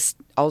can't just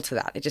alter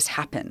that. It just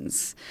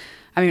happens.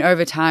 I mean,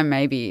 over time,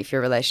 maybe if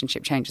your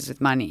relationship changes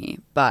with money,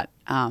 but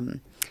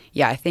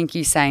yeah, I think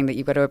you saying that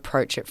you've got to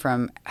approach it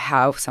from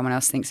how someone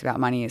else thinks about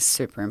money is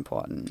super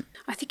important.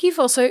 I think you've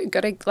also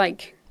got to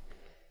like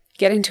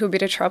get into a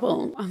bit of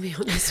trouble, I'll be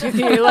honest with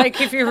you. Like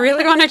if you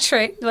really want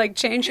to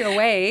change your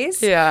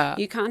ways,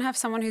 you can't have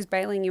someone who's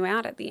bailing you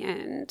out at the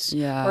end.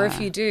 Yeah. Or if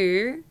you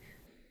do,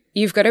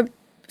 you've got to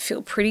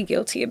feel pretty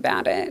guilty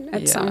about it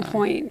at some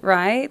point,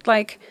 right?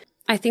 Like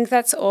I think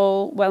that's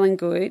all well and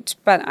good,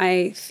 but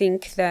I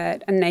think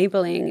that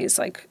enabling is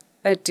like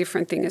a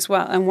different thing as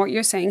well. And what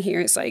you're saying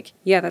here is like,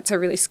 yeah, that's a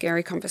really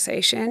scary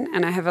conversation,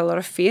 and I have a lot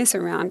of fears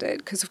around it,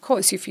 because of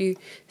course if you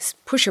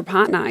push your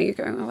partner, you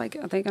go like,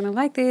 are they going to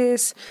like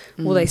this?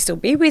 Will they still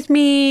be with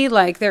me?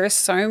 Like there are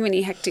so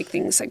many hectic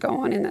things that go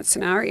on in that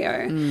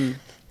scenario.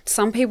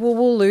 Some people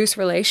will lose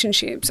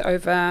relationships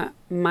over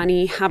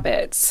money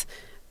habits,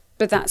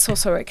 but that's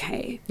also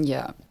okay.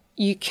 Yeah.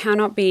 You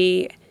cannot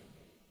be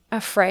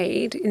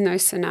afraid in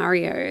those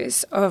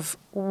scenarios of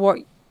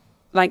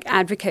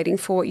advocating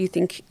for what you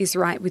think is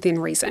right within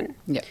reason.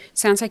 Yeah.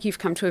 Sounds like you've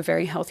come to a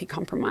very healthy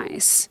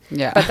compromise.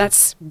 Yeah. But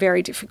that's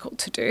very difficult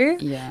to do.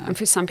 Yeah. And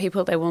for some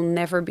people, they will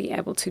never be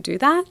able to do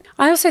that.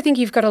 I also think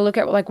you've got to look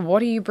at like,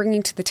 what are you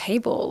bringing to the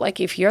table?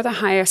 Like if you're the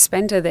higher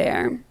spender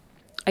there,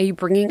 are you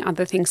bringing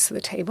other things to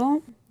the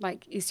table?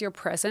 Like, is your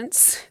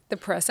presence the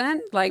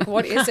present? Like,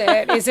 what is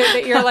it? Is it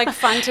that you're like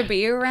fun to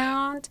be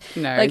around?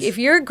 No. Like if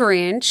you're a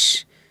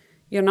Grinch,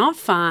 you're not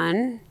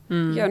fun,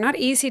 you're not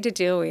easy to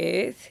deal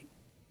with,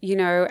 you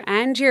know,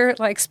 and you're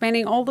like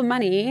spending all the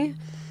money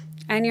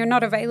and you're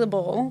not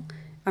available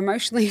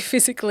emotionally,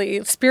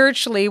 physically,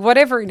 spiritually,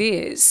 whatever it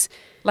is.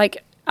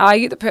 Like, are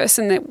you the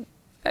person that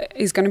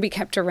is going to be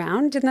kept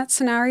around in that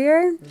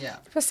scenario? Yeah.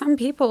 For some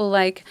people,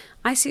 like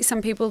I see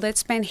some people that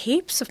spend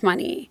heaps of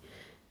money,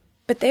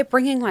 but they're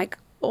bringing like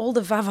all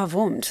the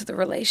va-va-voom to the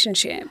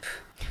relationship.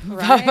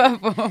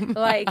 Right?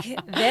 Like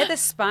they're the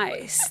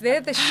spice, they're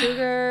the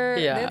sugar,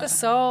 they're the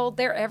salt,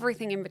 they're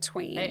everything in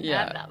between. They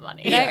earn that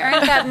money. They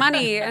earn that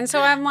money. And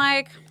so I'm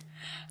like,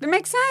 That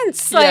makes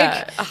sense.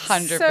 Yeah,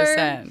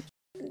 100%.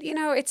 You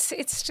know, it's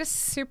just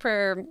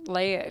super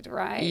layered,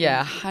 right?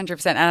 Yeah,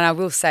 100%. And I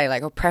will say,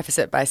 like, I'll preface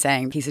it by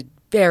saying he's a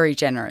very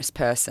generous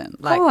person.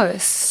 Like, of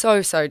course.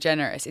 So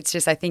generous. It's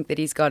just I think that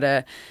he's got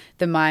the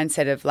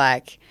mindset of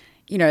like,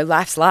 you know,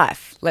 life's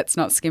life. Let's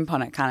not skimp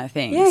on it kind of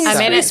thing. Yeah, I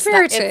mean, it's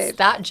spirited.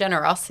 that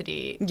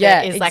generosity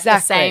Yeah, that is like the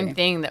same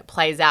thing that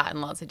plays out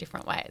in lots of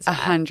different ways. Right?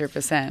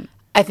 100%.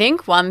 I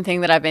think one thing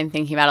that I've been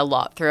thinking about a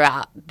lot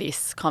throughout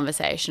this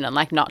conversation, and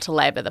like not to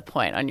labour the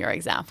point on your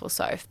example,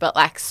 Soph, but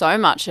like so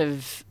much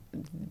of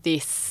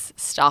this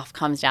stuff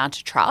comes down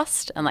to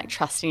trust and like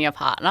trusting your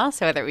partner.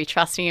 So whether it be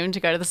trusting him to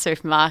go to the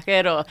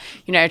supermarket or,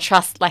 you know,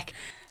 trust like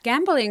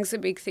Gambling's a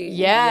big thing.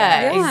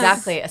 Yeah,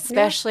 exactly.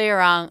 Especially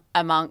around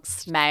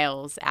amongst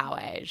males our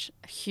age.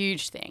 A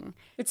huge thing.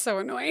 It's so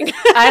annoying. But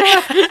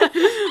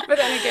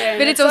then again,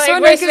 but it's also like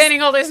annoying we're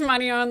spending all this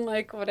money on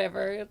like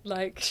whatever.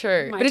 Like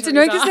true. But it's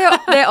annoying because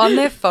they're on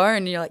their phone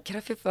and you're like, get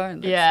off your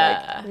phone.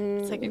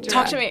 It's like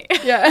talk to me.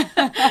 Yeah.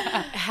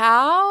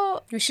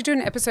 How we should do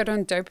an episode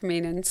on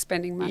dopamine and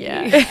spending money.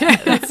 Yeah,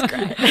 that's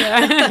great.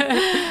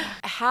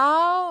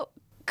 How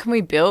can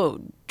we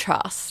build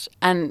trust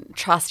and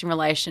trust in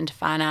relation to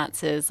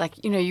finances?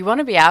 Like, you know, you want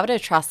to be able to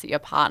trust that your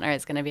partner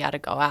is going to be able to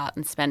go out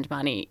and spend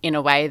money in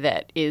a way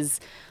that is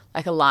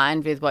like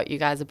aligned with what you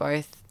guys are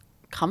both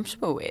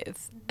comfortable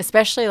with,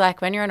 especially like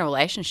when you're in a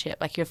relationship,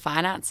 like your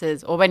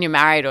finances, or when you're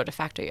married or de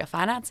facto, your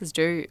finances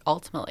do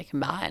ultimately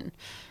combine.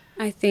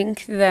 I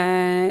think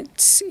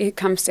that it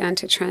comes down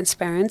to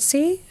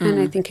transparency and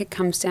I think it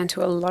comes down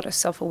to a lot of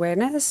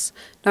self-awareness.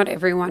 Not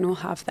everyone will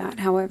have that,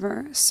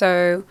 however.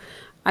 So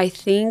I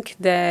think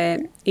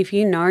that if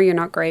you know you're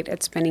not great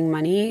at spending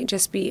money,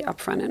 just be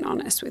upfront and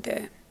honest with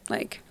it.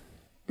 Like,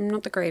 I'm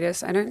not the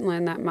greatest. I don't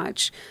learn that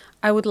much.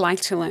 I would like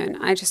to learn.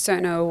 I just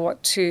don't know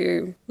what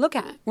to look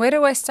at. Where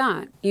do I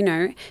start? You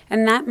know,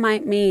 and that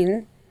might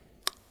mean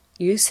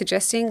you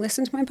suggesting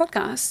listen to my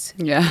podcast.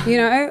 Yeah. You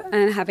know,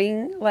 and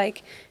having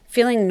like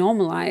feeling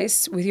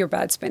normalized with your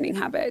bad spending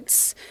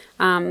habits.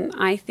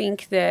 I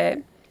think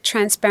that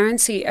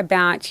transparency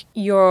about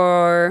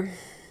your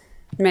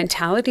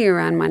mentality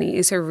around money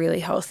is a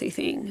really healthy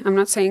thing. I'm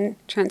not saying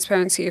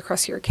transparency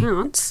across your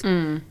accounts,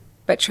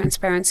 but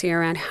transparency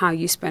around how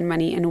you spend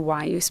money and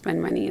why you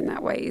spend money in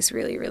that way is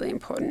really, really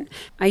important.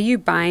 Are you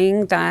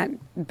buying that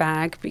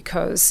bag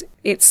because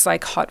it's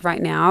like hot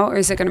right now, or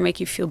is it going to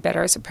make you feel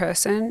better as a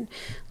person?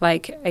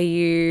 Like, are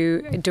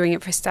you doing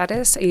it for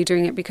status? Are you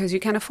doing it because you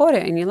can afford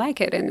it and you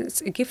like it and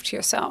it's a gift to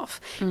yourself?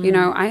 You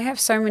know, I have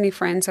so many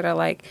friends that are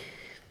like,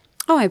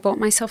 oh, I bought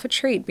myself a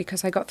treat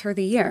because I got through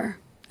the year.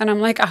 And I'm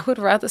like, I would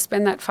rather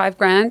spend that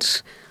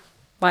 $5,000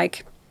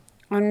 like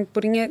on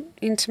putting it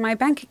into my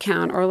bank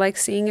account or like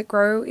seeing it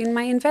grow in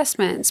my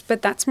investments.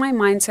 But that's my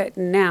mindset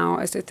now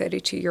as a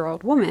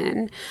 32-year-old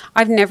woman.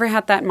 I've never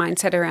had that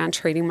mindset around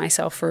treating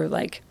myself for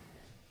like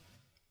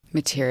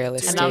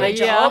materialistic. Another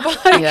job.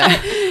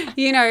 Yeah.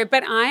 You know,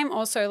 but I'm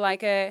also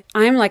like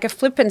I'm like a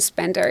flippant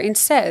spender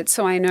instead.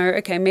 So I know,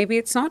 okay, maybe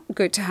it's not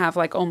good to have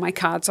like all my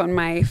cards on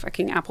my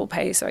fucking Apple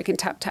Pay so I can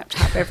tap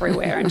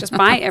everywhere and just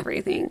buy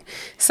everything.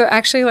 So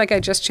actually, like I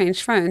just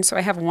changed phones. So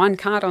I have one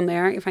card on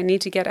there. If I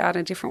need to get out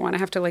a different one, I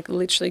have to like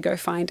literally go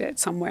find it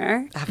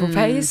somewhere. Apple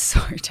Pay is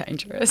so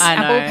dangerous. I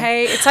know. Apple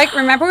Pay. It's like,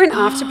 remember when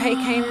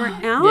Afterpay came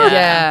out?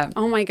 Yeah.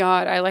 Oh my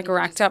God. I like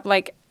racked up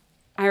like,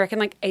 I reckon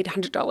like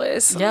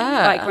 $800.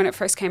 Yeah. Like when it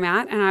first came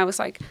out. And I was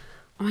like,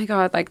 oh my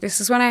God, like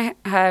this is when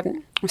I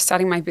was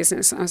starting my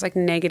business. And I was like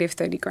negative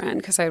 30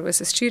 grand because I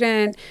was a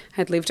student,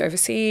 had lived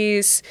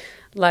overseas,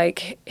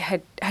 like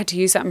had to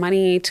use that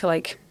money to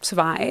like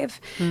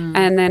survive.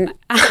 And then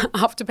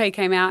Afterpay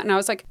came out and I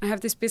was like, I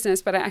have this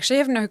business, but I actually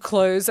have no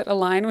clothes that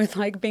align with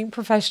like being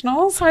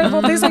professional. So I have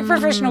all these like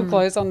professional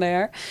clothes on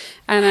there.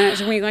 And then it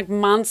took me like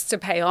months to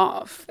pay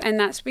off. And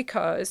that's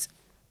because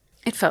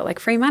it felt like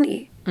free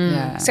money.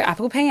 Yeah. So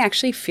Apple Pay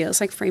actually feels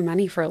like free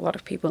money for a lot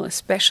of people,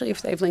 especially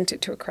if they've linked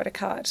it to a credit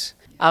card.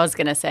 I was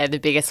going to say the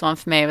biggest one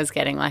for me was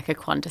getting like a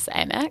Qantas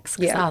Amex because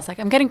Yeah. I was like,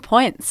 I'm getting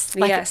points.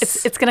 Like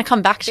Yes. it's going to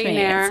come back to Been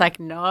me. there. It's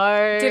like,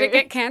 no. Did it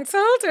get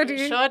cancelled? Or did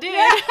you? Sure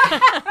did.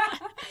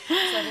 So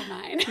did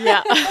mine.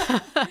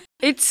 Yeah.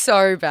 It's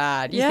so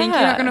bad. You think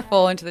you're not Yeah. going to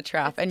fall into the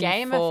trap and you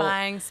fall.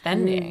 Gamifying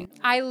spending.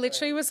 I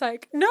literally was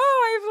like, no,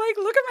 I've like,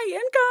 look at my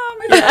income.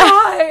 It's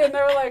high. And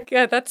they were like,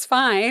 yeah, that's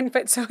fine.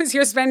 But so is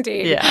your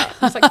spending. Yeah.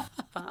 I was like,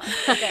 fuck.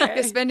 Okay.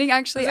 Your spending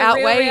actually It's a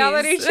real outweighs.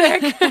 reality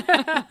check.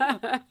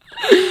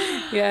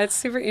 Yeah, it's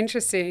super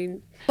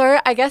interesting. So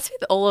I guess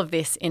with all of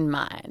this in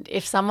mind,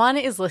 if someone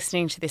is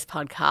listening to this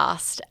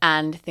podcast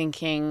and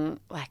thinking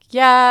like,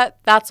 yeah,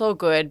 that's all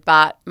good,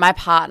 but my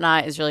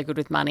partner is really good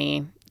with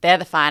money, they're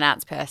the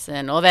finance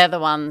person or they're the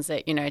ones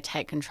that, you know,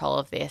 take control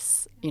of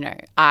this, you know,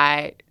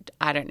 I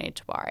don't need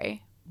to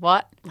worry.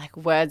 What like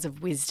words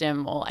of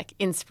wisdom or like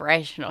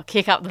inspiration or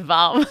kick up the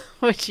bum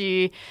would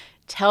you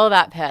tell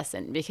that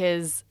person?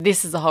 Because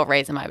this is the whole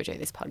reason why we do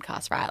this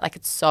podcast, right? Like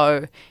it's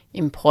so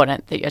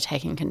important that you're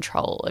taking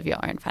control of your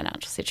own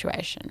financial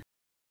situation.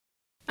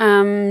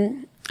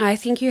 I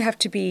think you have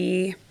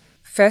to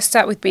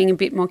start with being a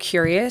bit more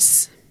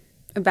curious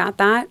about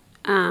that,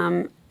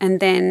 and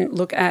then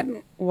look at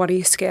what are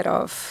you scared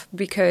of,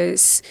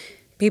 because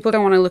people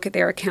don't want to look at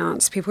their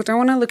accounts. People don't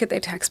want to look at their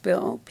tax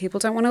bill. People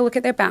don't want to look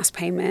at their BAS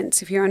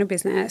payments if you own a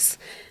business,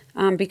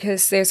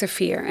 because there's a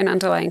fear, an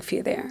underlying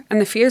fear there.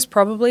 And the fear is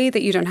probably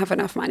that you don't have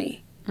enough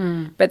money.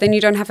 But then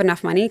you don't have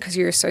enough money because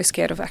you're so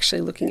scared of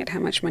actually looking at how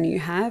much money you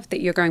have that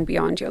you're going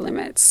beyond your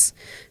limits.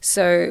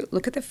 So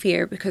look at the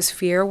fear, because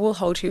fear will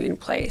hold you in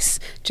place.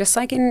 Just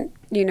like in,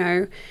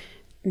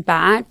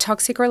 bad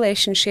toxic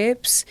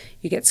relationships,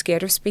 you get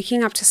scared of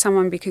speaking up to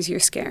someone because you're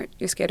scared.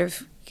 You're scared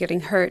of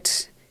getting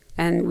hurt.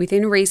 And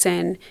within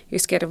reason, you're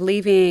scared of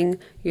leaving.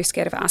 You're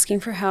scared of asking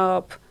for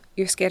help.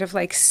 You're scared of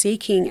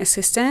seeking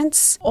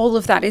assistance. All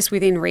of that is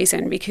within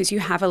reason because you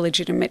have a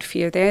legitimate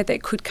fear there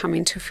that could come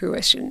into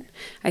fruition.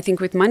 I think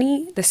with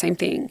money, the same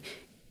thing.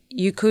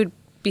 You could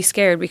be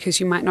scared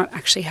because you might not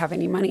actually have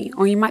any money,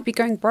 or you might be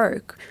going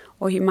broke,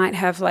 or you might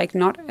have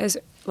not as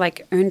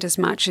earned as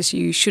much as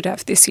you should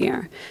have this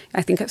year.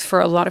 I think it's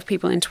for a lot of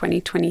people in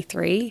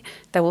 2023,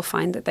 they will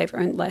find that they've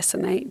earned less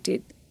than they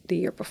did the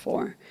year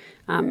before.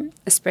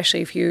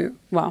 Especially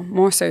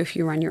more so if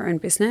you run your own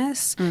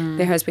business.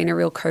 There has been a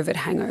real COVID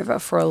hangover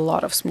for a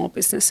lot of small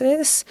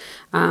businesses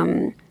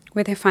where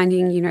they're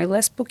finding,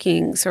 less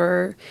bookings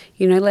or,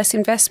 less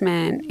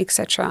investment,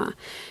 etc.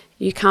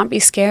 You can't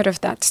be scared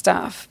of that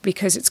stuff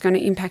because it's going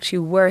to impact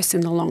you worse in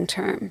the long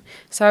term.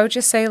 So I would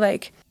just say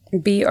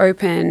be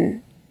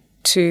open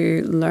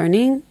to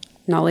learning.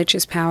 Knowledge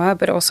is power,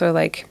 but also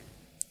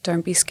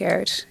don't be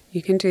scared.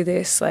 You can do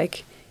this.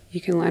 You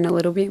can learn a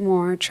little bit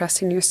more,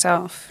 trust in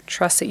yourself,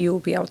 trust that you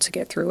will be able to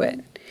get through it.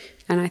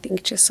 And I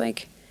think just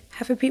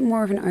have a bit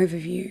more of an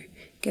overview,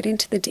 get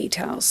into the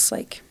details,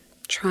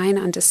 try and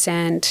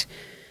understand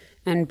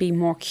and be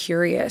more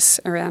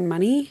curious around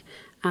money,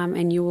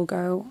 and you will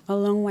go a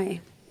long way.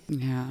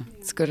 Yeah,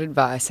 it's good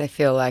advice. I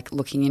feel like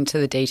looking into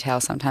the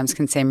detail sometimes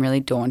can seem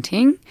really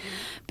daunting,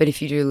 but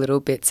if you do little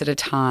bits at a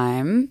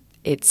time,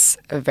 it's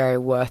a very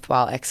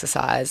worthwhile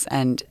exercise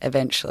and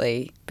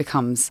eventually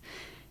becomes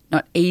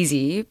not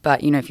easy,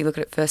 but, if you look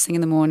at it first thing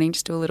in the morning,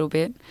 just do a little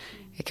bit,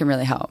 it can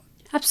really help.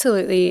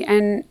 Absolutely.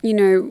 And,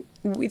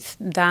 with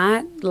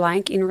that,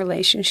 in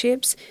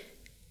relationships,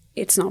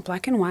 it's not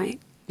black and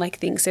white.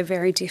 Things are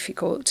very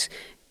difficult.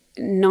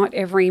 Not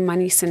every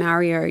money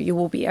scenario you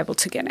will be able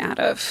to get out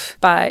of,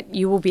 but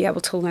you will be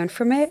able to learn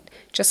from it.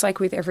 Just like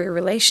with every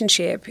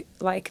relationship,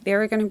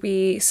 there are going to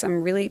be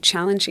some really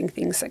challenging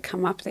things that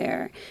come up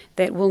there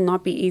that will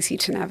not be easy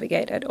to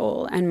navigate at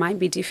all and might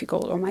be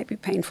difficult or might be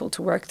painful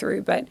to work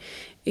through. But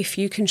if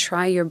you can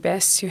try your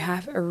best to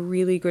have a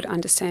really good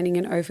understanding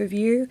and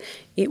overview,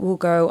 it will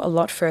go a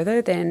lot further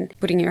than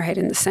putting your head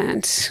in the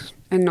sand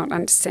and not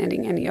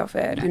understanding any of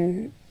it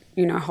and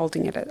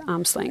holding it at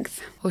arm's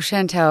length. Well,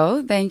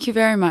 Chantelle, thank you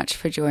very much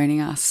for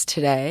joining us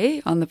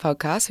today on the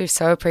podcast. We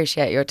so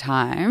appreciate your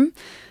time.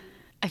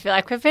 I feel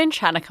like we've been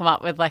trying to come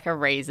up with a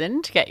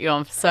reason to get you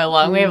on for so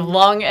long. We've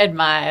long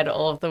admired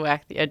all of the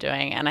work that you're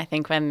doing. And I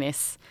think when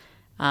this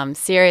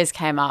series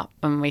came up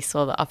and we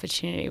saw the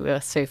opportunity, we were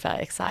super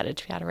excited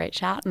to be able to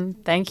reach out.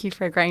 And thank you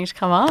for agreeing to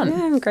come on.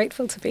 Yeah, I'm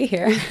grateful to be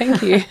here.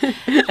 Thank you.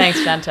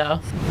 Thanks,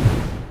 Chantelle.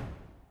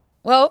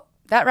 Well,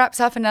 that wraps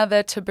up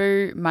another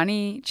Taboo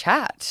money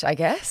chat, I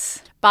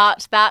guess.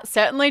 But that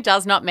certainly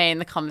does not mean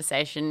the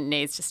conversation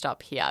needs to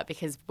stop here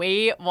because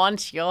we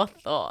want your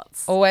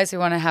thoughts. Always we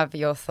want to have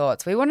your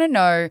thoughts. We want to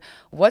know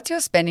what's your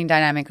spending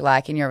dynamic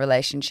like in your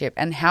relationship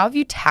and how have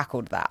you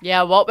tackled that?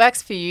 Yeah, what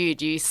works for you?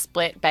 Do you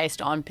split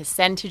based on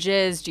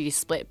percentages? Do you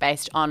split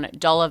based on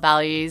dollar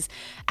values?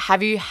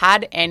 Have you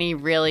had any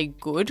really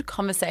good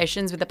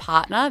conversations with a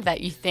partner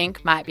that you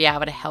think might be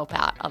able to help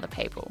out other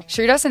people?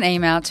 Shoot us an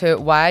email to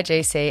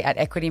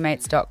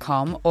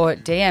yigc@equitymates.com or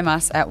DM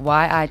us at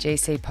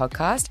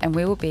yigcpodcast. And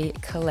we will be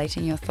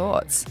collating your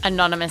thoughts.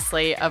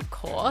 Anonymously, of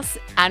course.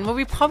 And we'll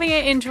be popping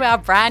it into our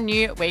brand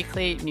new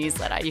weekly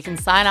newsletter. You can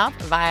sign up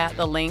via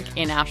the link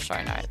in our show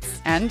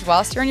notes. And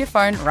whilst you're on your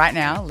phone right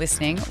now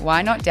listening,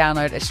 why not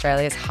download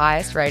Australia's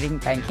highest rating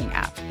banking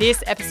app?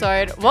 This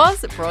episode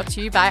was brought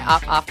to you by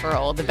Up After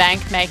All, the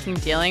bank making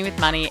dealing with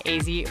money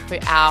easy for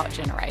our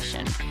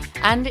generation.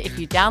 And if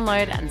you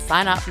download and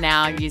sign up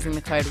now using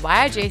the code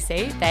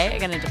YIGC, they are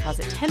going to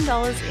deposit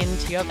 $10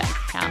 into your bank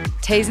account.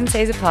 T's and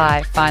C's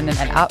apply. Find them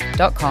at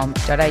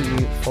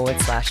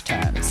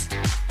up.com.au/terms.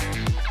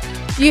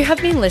 You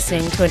have been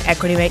listening to an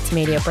Equity Mates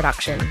Media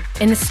production.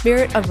 In the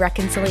spirit of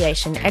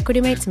reconciliation,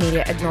 Equity Mates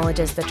Media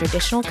acknowledges the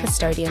traditional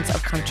custodians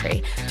of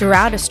country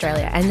throughout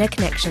Australia and their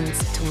connections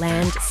to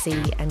land,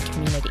 sea and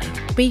community.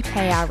 We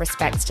pay our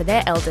respects to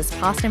their elders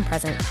past and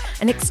present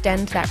and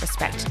extend that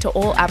respect to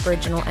all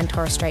Aboriginal and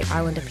Torres Strait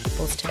Islander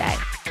peoples today.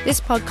 This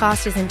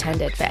podcast is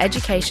intended for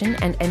education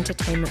and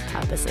entertainment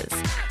purposes.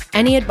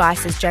 Any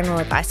advice is general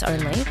advice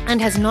only and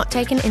has not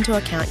taken into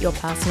account your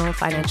personal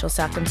financial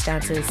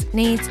circumstances,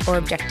 needs, or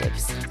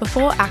objectives.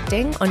 Before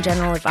acting on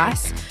general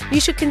advice,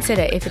 you should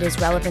consider if it is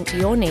relevant to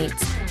your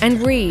needs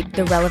and read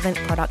the relevant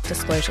product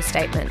disclosure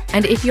statement.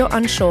 And if you're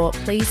unsure,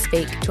 please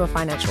speak to a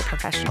financial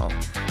professional.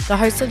 The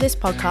hosts of this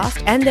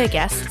podcast and their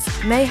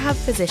guests may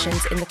have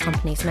positions in the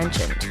companies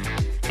mentioned.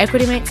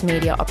 Equity Mates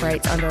Media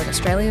operates under an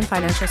Australian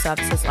Financial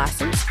Services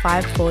Licence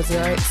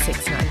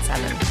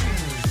 540697.